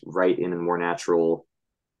and write in a more natural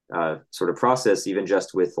sort of process, even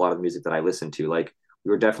just with a lot of the music that I listened to. Like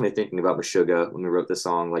we were definitely thinking about Meshuggah when we wrote the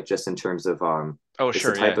song, like just in terms of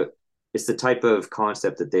it's the type of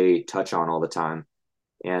concept that they touch on all the time.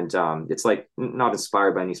 And it's like not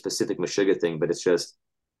inspired by any specific Meshuggah thing, but it's just,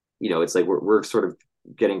 it's like we're sort of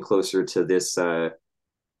getting closer to this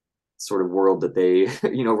sort of world that they,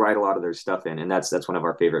 write a lot of their stuff in. And that's one of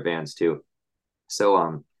our favorite bands too.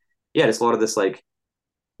 So yeah, just a lot of this like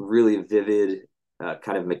really vivid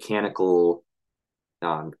kind of mechanical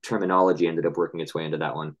terminology ended up working its way into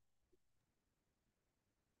that one.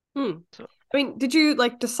 I mean, did you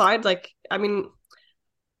like decide, like, I mean,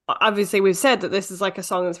 obviously we've said that this is like a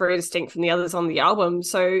song that's very distinct from the others on the album,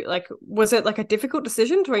 so like was it like a difficult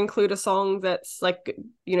decision to include a song that's like,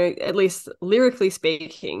 at least lyrically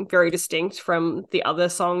speaking, very distinct from the other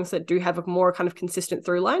songs that do have a more kind of consistent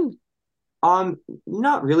through line?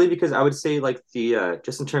 Not really, because I would say like the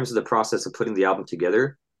just in terms of the process of putting the album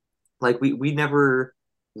together, like we never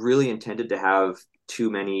really intended to have too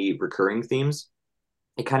many recurring themes.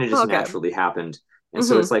 It kind of just naturally happened. And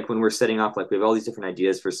so it's like when we're setting up, like we have all these different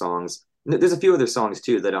ideas for songs. There's a few other songs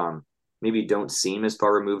too that maybe don't seem as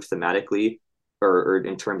far removed thematically or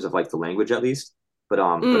in terms of like the language at least, but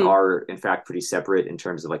are in fact pretty separate in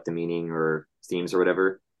terms of like the meaning or themes or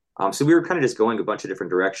whatever. So we were kind of just going a bunch of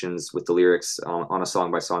different directions with the lyrics on a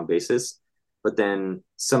song by song basis, but then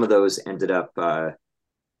some of those ended up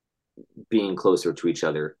being closer to each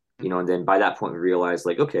other, and then by that point we realized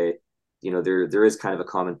like, okay, there is kind of a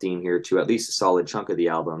common theme here to at least a solid chunk of the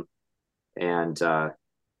album. And,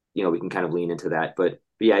 we can kind of lean into that, but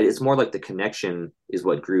yeah, it's more like the connection is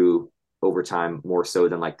what grew over time more so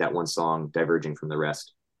than like that one song diverging from the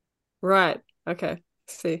rest. Right. Okay.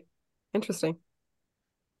 See. Interesting.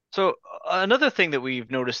 So another thing that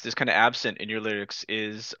we've noticed is kind of absent in your lyrics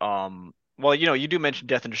is, well, you do mention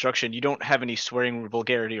death and destruction. You don't have any swearing,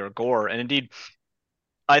 vulgarity, or gore. And indeed,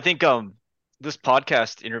 I think this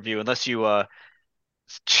podcast interview, unless you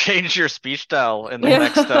change your speech style in the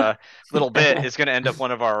next little bit, is going to end up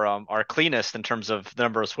one of our cleanest in terms of the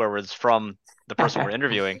number of swear words from the person we're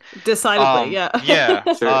interviewing. Decidedly, yeah. Yeah.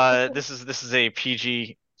 Sure. This is a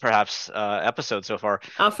PG perhaps episode so far.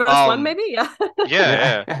 Our first one, maybe, yeah.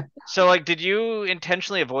 Yeah. So, like, did you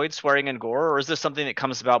intentionally avoid swearing and gore, or is this something that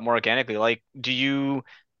comes about more organically? Like, do you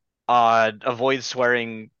avoid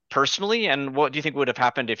swearing personally, and what do you think would have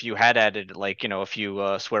happened if you had added like a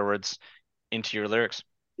few swear words into your lyrics?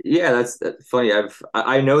 Yeah, that's funny.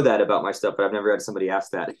 I know that about my stuff, but I've never had somebody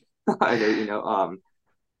ask that either.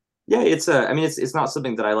 Yeah, it's I mean, it's not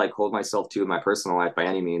something that I like hold myself to in my personal life by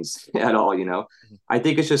any means at all. I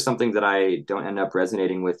think it's just something that I don't end up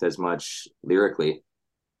resonating with as much lyrically.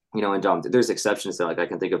 And there's exceptions to, like, I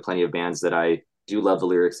can think of plenty of bands that I do love the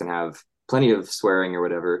lyrics and have plenty of swearing or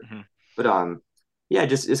whatever. But yeah,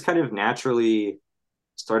 just kind of naturally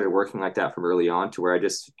started working like that from early on, to where I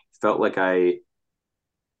just felt like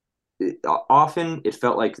often it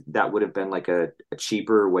felt like that would have been like a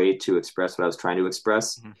cheaper way to express what I was trying to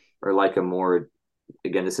express, Mhm. or like a more,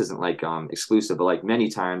 again, this isn't like exclusive, but like many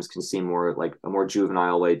times can seem more like a more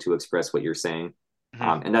juvenile way to express what you're saying.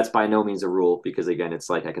 Mhm. And that's by no means a rule, because again, it's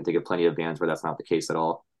like I can think of plenty of bands where that's not the case at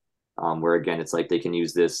all. Where again, it's like they can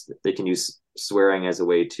use swearing as a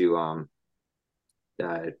way to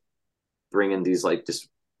uh, bring in these like just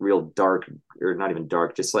real dark, or not even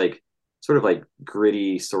dark, just like sort of like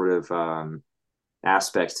gritty sort of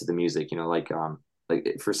aspects to the music. Like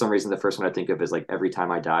for some reason the first one I think of is like Every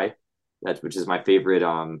Time I Die, which is my favorite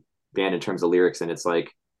band in terms of lyrics, and it's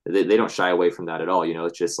like they don't shy away from that at all.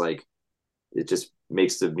 It's just like it just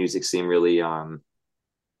makes the music seem really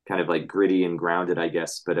kind of like gritty and grounded, I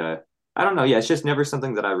guess. But I don't know. Yeah, it's just never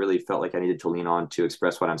something that I really felt like I needed to lean on to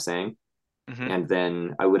express what I'm saying. Mhm. And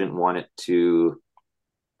then I wouldn't want it to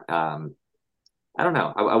um I don't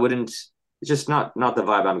know. I wouldn't. It's just not the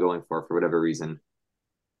vibe I'm going for whatever reason.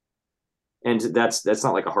 And that's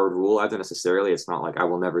not like a hard rule either necessarily. It's not like I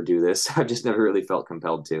will never do this. I've just never really felt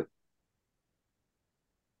compelled to.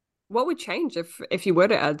 What would change if you were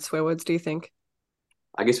to add swear words, do you think?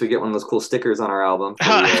 I guess we get one of those cool stickers on our album for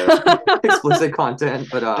the explicit content.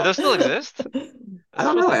 But Do those still exist? I That's don't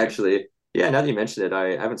supposed know to. actually. Yeah, now that you mention it,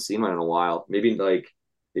 I haven't seen one in a while. Maybe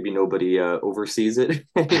nobody oversees it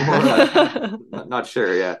anymore. Not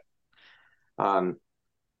sure. Yeah. Um,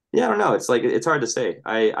 yeah, I don't know. It's like it's hard to say.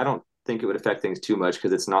 I don't think it would affect things too much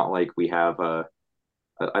because it's not like we have I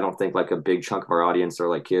don't think like a big chunk of our audience are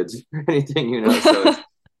like kids or anything. So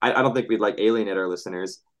I don't think we'd like alienate our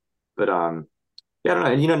listeners. But yeah, I don't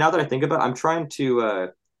know. And now that I think about it, I'm trying to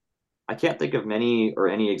I can't think of many or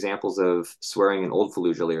any examples of swearing in old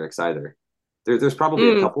Fallujah lyrics either. There's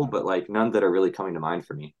probably a Mm. couple, but like none that are really coming to mind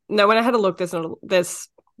for me. No, when I had a look, there's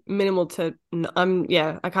minimal to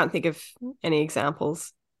yeah, I can't think of any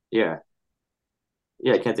examples. Yeah.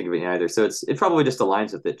 Yeah, I can't think of any either. So it probably just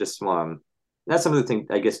aligns with it. Just that's some of the thing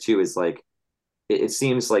I guess too is like it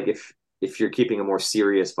seems like if you're keeping a more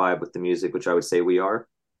serious vibe with the music, which I would say we are,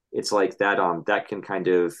 it's like that can kind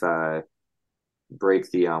of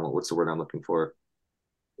break the what's the word I'm looking for?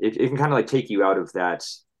 It can kind of like take you out of that,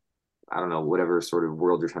 I don't know, whatever sort of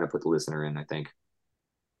world you're trying to put the listener in, I think.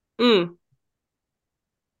 Mm.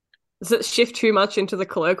 Does it shift too much into the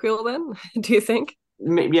colloquial then, do you think?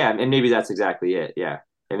 Yeah, and maybe that's exactly it. Yeah.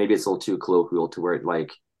 And maybe it's a little too colloquial to where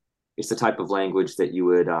it's the type of language that you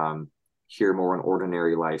would hear more in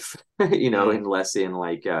ordinary life, Mm. and less in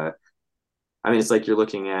like I mean, it's like you're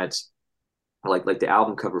looking at like the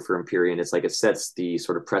album cover for Empyrean. It's like it sets the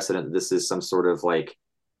sort of precedent that this is some sort of like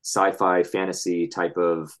sci-fi fantasy type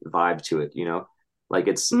of vibe to it. Like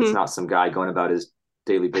it's Mhm. not some guy going about his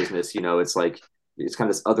daily business. It's like it's kind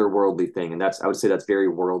of this otherworldly thing, and I would say that's very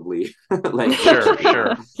worldly language. Sure,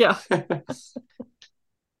 sure. Yeah.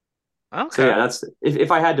 So yeah, Okay. that's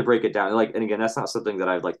if I had to break it down, like, and again, that's not something that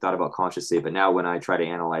I've like thought about consciously, but now when I try to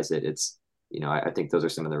analyze it, it's I think those are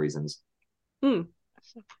some of the reasons. Mm.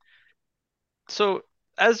 So,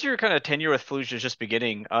 as your kind of tenure with Fallujah is just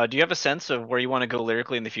beginning, do you have a sense of where you want to go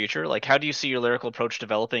lyrically in the future? Like, how do you see your lyrical approach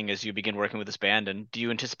developing as you begin working with this band? And do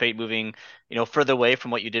you anticipate moving, further away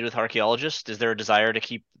from what you did with Archaeologist? Is there a desire to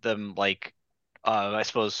keep them like, I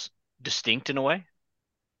suppose, distinct in a way?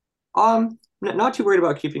 Not too worried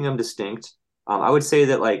about keeping them distinct. I would say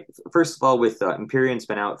that like first of all, with Empyrean's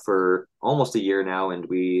been out for almost a year now, and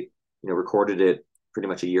we recorded it pretty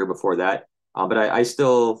much a year before that. But I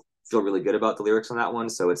still feel really good about the lyrics on that one,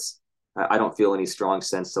 so I don't feel any strong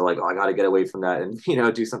sense to like, oh, I got to get away from that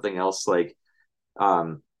and do something else. Like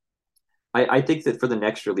um, I think that for the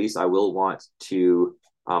next release, I will want to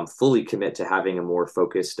fully commit to having a more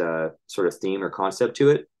focused sort of theme or concept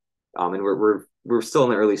to it. And we're still in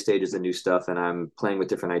the early stages of new stuff, and I'm playing with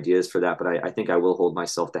different ideas for that. But I think I will hold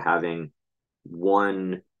myself to having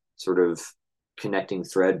one sort of connecting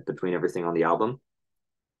thread between everything on the album.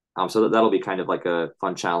 So that'll be kind of like a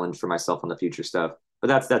fun challenge for myself on the future stuff.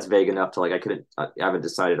 But that's vague enough to like I haven't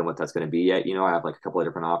decided on what that's going to be yet. I have like a couple of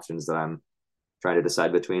different options that I'm trying to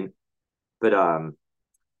decide between. But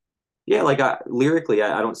yeah, like lyrically,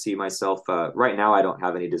 I don't see myself right now. I don't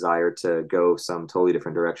have any desire to go some totally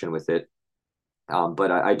different direction with it.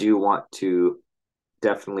 But I do want to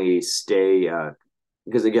definitely stay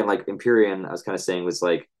because again, like Empyrean, I was kind of saying was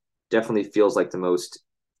like definitely feels like the most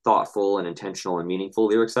thoughtful and intentional and meaningful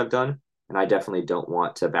lyrics I've done, and I definitely don't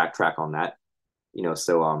want to backtrack on that.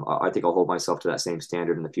 So I think I'll hold myself to that same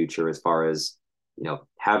standard in the future as far as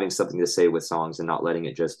having something to say with songs and not letting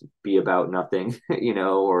it just be about nothing,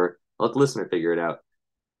 or let the listener figure it out.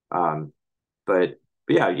 Um, but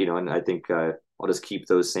yeah, and I think I'll just keep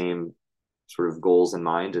those same sort of goals in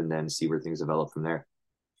mind, and then see where things develop from there.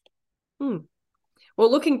 Well,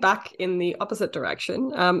 looking back in the opposite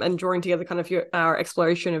direction, and drawing together kind of our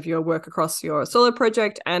exploration of your work across your solo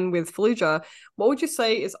project and with Fallujah, what would you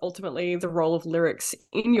say is ultimately the role of lyrics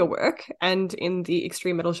in your work and in the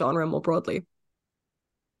extreme metal genre more broadly?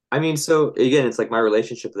 I mean, so again, it's like my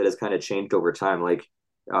relationship that has kind of changed over time. Like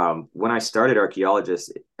when I started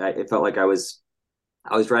Archaeologist, it felt like I was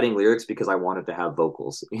writing lyrics because I wanted to have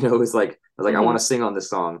vocals. You know, it was like I want to sing on this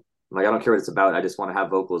song. I'm like, I don't care what it's about. I just want to have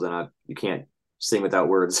vocals, and you can't sing without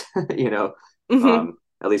words. You know,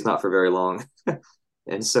 at least not for very long.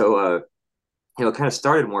 And so it kind of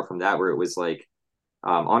started more from that, where it was like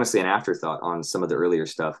honestly an afterthought on some of the earlier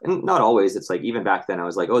stuff, and not always. It's like even back then I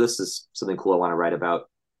was like, oh, this is something cool I want to write about,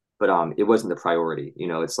 but it wasn't the priority. You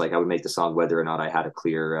know, it's like I would make the song whether or not I had a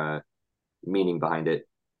clear meaning behind it.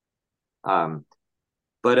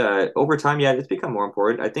 But over time, yeah, it's become more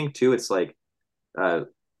important. I think too, it's like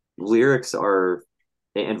lyrics are,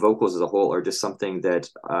 and vocals as a whole, are just something that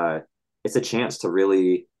it's a chance to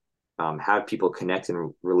really have people connect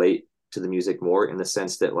and relate to the music more, in the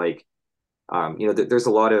sense that like there's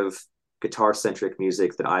a lot of guitar centric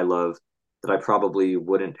music that I love that I probably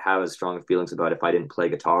wouldn't have as strong feelings about if I didn't play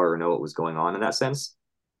guitar or know what was going on in that sense.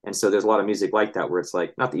 And so there's a lot of music like that where it's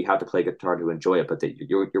like, not that you have to play guitar to enjoy it, but that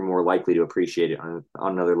you're more likely to appreciate it on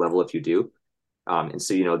another level if you do. And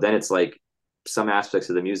so then it's like some aspects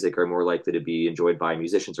of the music are more likely to be enjoyed by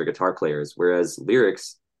musicians or guitar players, whereas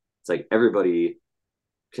lyrics, it's like everybody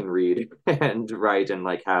can read and write and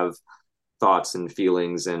like have thoughts and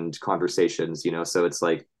feelings and conversations. So it's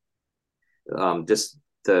like just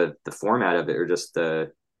the format of it, or just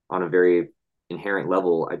on a very inherent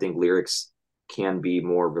level, I think lyrics can be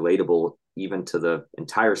more relatable even to the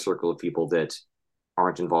entire circle of people that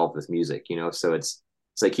aren't involved with music. So it's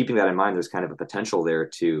like keeping that in mind, there's kind of a potential there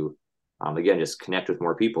to again just connect with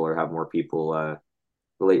more people, or have more people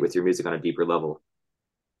relate with your music on a deeper level.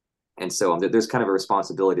 And so there's kind of a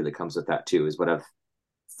responsibility that comes with that too, is what I've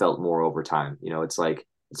felt more over time. It's like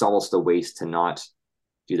it's almost a waste to not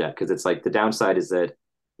do that, because it's like the downside is that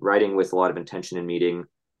writing with a lot of intention and meaning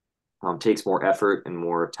takes more effort and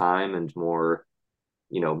more time and more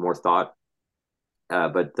thought.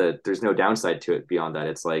 But there's no downside to it beyond that.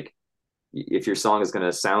 It's like if your song is going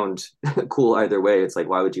to sound cool either way, it's like,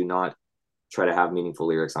 why would you not try to have meaningful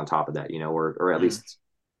lyrics on top of that, or at least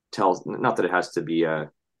tell, not that it has to be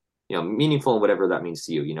meaningful, whatever that means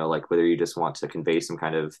to you, like whether you just want to convey some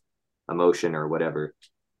kind of emotion or whatever.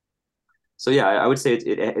 So yeah, I would say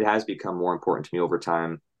it has become more important to me over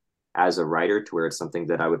time as a writer, to where it's something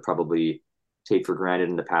that I would probably take for granted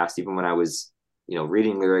in the past, even when I was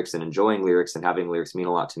reading lyrics and enjoying lyrics and having lyrics mean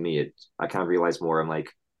a lot to me. I kind of realized more, I'm like,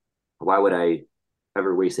 why would I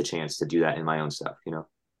ever waste a chance to do that in my own stuff?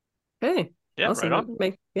 Hey, yeah, awesome. right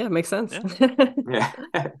on. Makes sense. Yeah.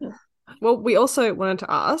 Well, we also wanted to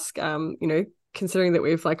ask, considering that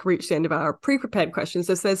we've like reached the end of our pre-prepared questions,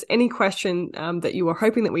 if there's any question that you were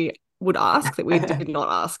hoping that we would ask that we did not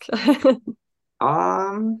ask.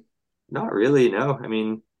 Not really, no. I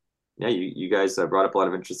mean, yeah, you guys brought up a lot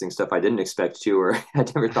of interesting stuff I didn't expect to, or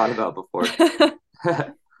I'd never thought about before.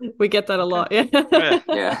 We get that a lot, yeah.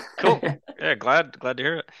 Yeah. Cool. Yeah, glad to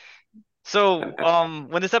hear it. So,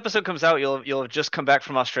 when this episode comes out, you'll have just come back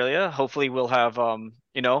from Australia. Hopefully, we'll have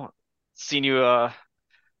seen you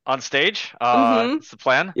on stage. It's the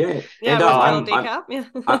plan. Yeah. Yeah, And decap. Yeah.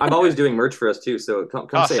 I'm always doing merch for us too, so come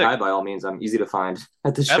say sick. hi by all means. I'm easy to find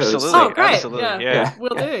at the shows. Absolutely. So. Oh, great. Absolutely. Yeah. We'll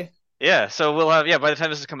do. Yeah, so we'll have by the time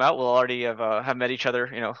this has come out, we'll already have met each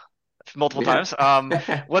other, multiple times.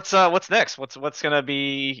 What's next? What's gonna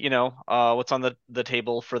be, what's on the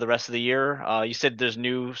table for the rest of the year? You said there's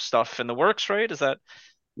new stuff in the works, right? Is that?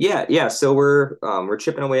 Yeah. So we're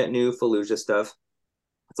chipping away at new Fallujah stuff.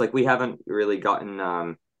 It's like we haven't really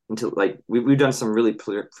gotten into, like, we've done some really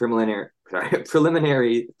preliminary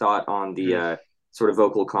thought on the sort of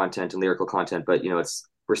vocal content and lyrical content, but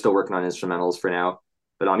we're still working on instrumentals for now.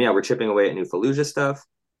 But yeah, we're chipping away at new Fallujah stuff.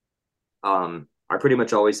 I pretty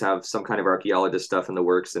much always have some kind of archaeologist stuff in the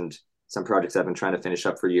works, and some projects I've been trying to finish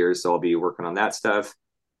up for years, so I'll be working on that stuff.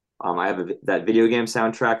 I have that video game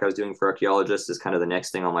soundtrack I was doing for Archaeologist is kind of the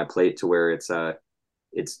next thing on my plate, to where I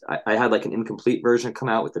had like an incomplete version come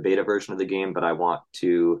out with the beta version of the game, but I want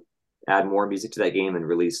to add more music to that game and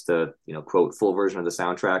release the quote full version of the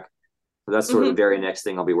soundtrack. So that's sort of the very next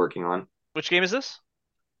thing I'll be working on. Which game is this?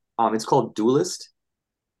 It's called Duelist.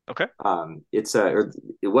 Okay.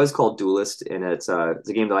 It was called Duelist, and it's a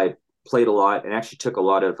game that I played a lot, and actually took a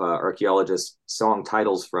lot of Archaeologist song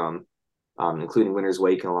titles from, including Winter's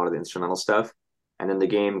Wake and a lot of the instrumental stuff, and then the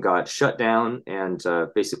game got shut down and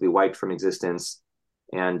basically wiped from existence.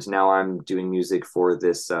 And now I'm doing music for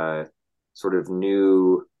this sort of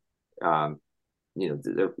new,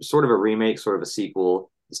 sort of a remake, sort of a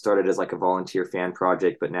sequel. It started as like a volunteer fan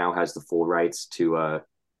project, but now has the full rights to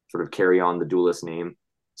sort of carry on the Duelist name.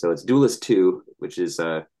 So it's Duelist 2, which is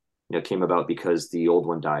came about because the old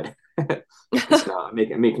one died. So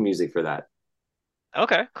making music for that.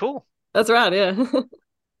 Okay, cool. That's right, yeah.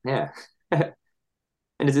 Yeah.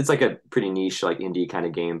 And it's like a pretty niche, like indie kind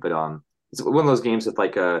of game, but it's one of those games with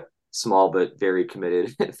like a small but very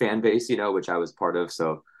committed fan base, which I was part of.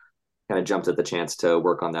 So kind of jumped at the chance to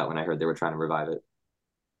work on that when I heard they were trying to revive it.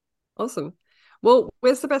 Awesome. Well,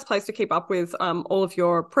 where's the best place to keep up with all of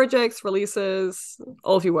your projects, releases,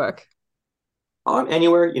 all of your work?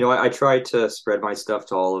 Anywhere. I try to spread my stuff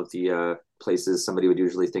to all of the places somebody would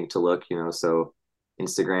usually think to look, so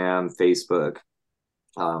Instagram, Facebook,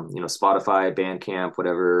 Spotify, Bandcamp,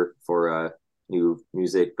 whatever for new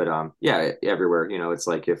music. But yeah, everywhere. It's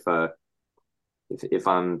like if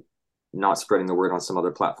I'm not spreading the word on some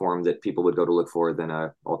other platform that people would go to look for, then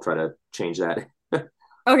I'll try to change that.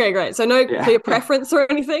 Okay, great. So no clear preference or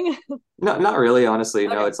anything? No, not really, honestly.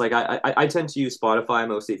 Okay. No, it's like I tend to use Spotify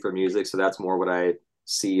mostly for music, so that's more what I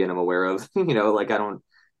see and I'm aware of. Like I don't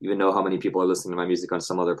even know how many people are listening to my music on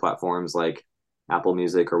some other platforms like Apple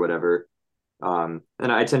Music or whatever. And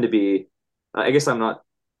I tend to be, I guess I'm not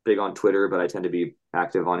big on Twitter, but I tend to be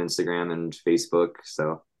active on Instagram and Facebook.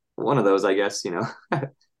 So one of those, I guess,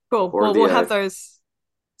 Cool. Well, we'll have those.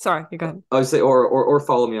 Sorry, you go ahead. I would say, or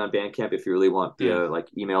follow me on Bandcamp if you really want the like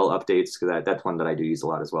email updates, because that's one that I do use a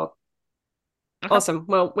lot as well. Okay. Awesome.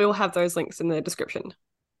 Well, we'll have those links in the description.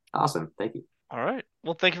 Awesome. Thank you. All right.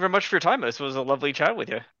 Well, thank you very much for your time. This was a lovely chat with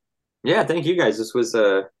you. Yeah, thank you guys. This was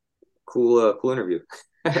a cool interview.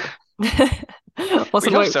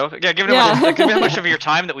 Awesome. We hope so. Yeah, given how much of your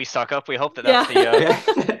time that we suck up, we hope that's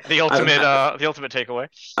the ultimate takeaway.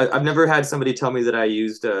 I've never had somebody tell me that I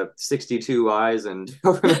used 62 I's and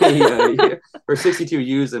however many, or 62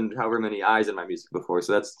 U's and however many I's in my music before.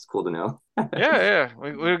 So that's cool to know. Yeah.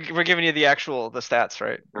 We're giving you the stats,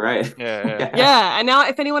 right? Right. Yeah. And now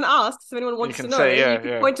if anyone asks, if anyone wants to know, you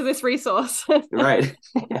can point to this resource. Right.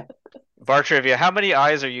 Bar trivia: how many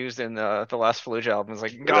I's are used in the last Fallujah album? It's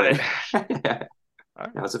like, got it.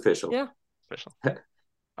 Right. Now it's official. Yeah. Official.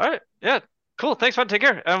 All right. Yeah. Cool. Thanks, man. Take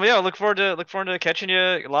care. Yeah, look forward to catching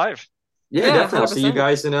you live. Yeah, definitely. 100%. I'll see you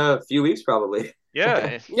guys in a few weeks, probably.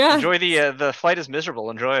 Yeah. Enjoy the flight is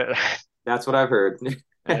miserable. Enjoy it. That's what I've heard.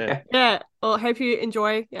 Yeah. Well, hope you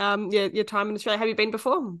enjoy your time in Australia. Have you been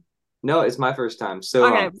before? No, it's my first time. So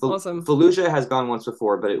awesome. Fallujah has gone once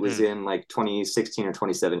before, but it was in like 2016 or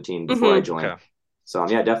 2017 before I joined. Okay. So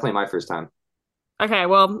yeah, definitely my first time. Okay,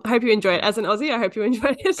 well, I hope you enjoy it. As an Aussie, I hope you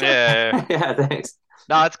enjoy it. Yeah. Yeah, thanks.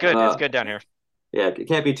 No, it's good. It's good down here. Yeah, it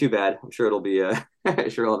can't be too bad. I'm sure it'll be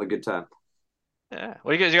sure I'll have a good time. Yeah.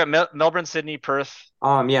 What do you guys? You got Melbourne, Sydney, Perth.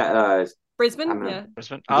 Brisbane.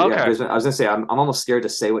 Brisbane. Oh, okay. Yeah, Brisbane. I was gonna say I'm almost scared to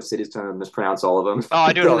say what cities to mispronounce all of them. Oh,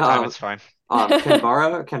 I do it all the time. It's fine.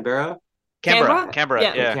 Canberra. Canberra.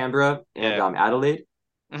 Yeah. Canberra and Adelaide.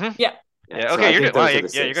 Mm-hmm. Yeah. Yeah. Okay, you're doing.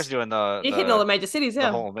 You guys are doing you're hitting all the major cities.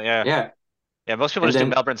 Yeah. Yeah. Most people just do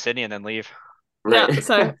Melbourne, Sydney, and then leave. Right. Yeah.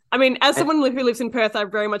 So, I mean, as someone who lives in Perth, I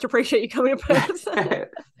very much appreciate you coming to Perth.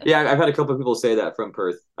 Yeah, I've had a couple of people say that from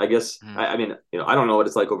Perth. I guess. I mean, I don't know what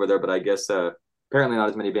it's like over there, but I guess apparently not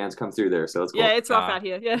as many bands come through there, so it's cool. Yeah, it's rough out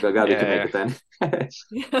here. Yeah. So glad we can make it then.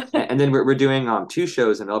 And then we're doing 2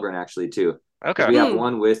 shows in Melbourne actually too. Okay. We have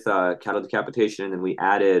one with cattle decapitation, and then we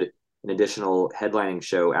added an additional headlining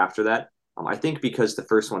show after that. I think because the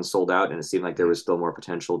first one sold out, and it seemed like there was still more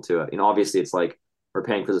potential to. Obviously it's like we're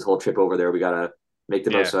paying for this whole trip over there. We gotta make the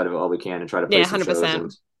most out of it all we can and try to play some 100%. shows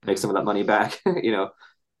and make some of that money back.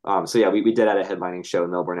 So yeah, we did add a headlining show in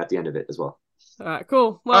Melbourne at the end of it as well. All right,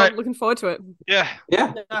 cool. Well, looking forward to it.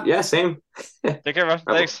 Yeah, same. Take care, man.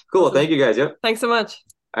 Thanks. Cool. Thank you guys. Yep. Thanks so much.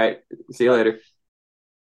 All right. See you later.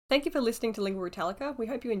 Thank you for listening to Lingüa Brütallica. We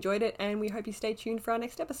hope you enjoyed it, and we hope you stay tuned for our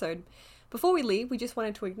next episode. Before we leave, we just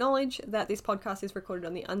wanted to acknowledge that this podcast is recorded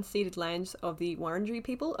on the unceded lands of the Wurundjeri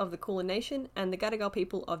people of the Kulin Nation and the Gadigal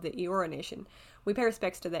people of the Eora Nation. We pay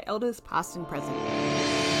respects to their elders, past and present.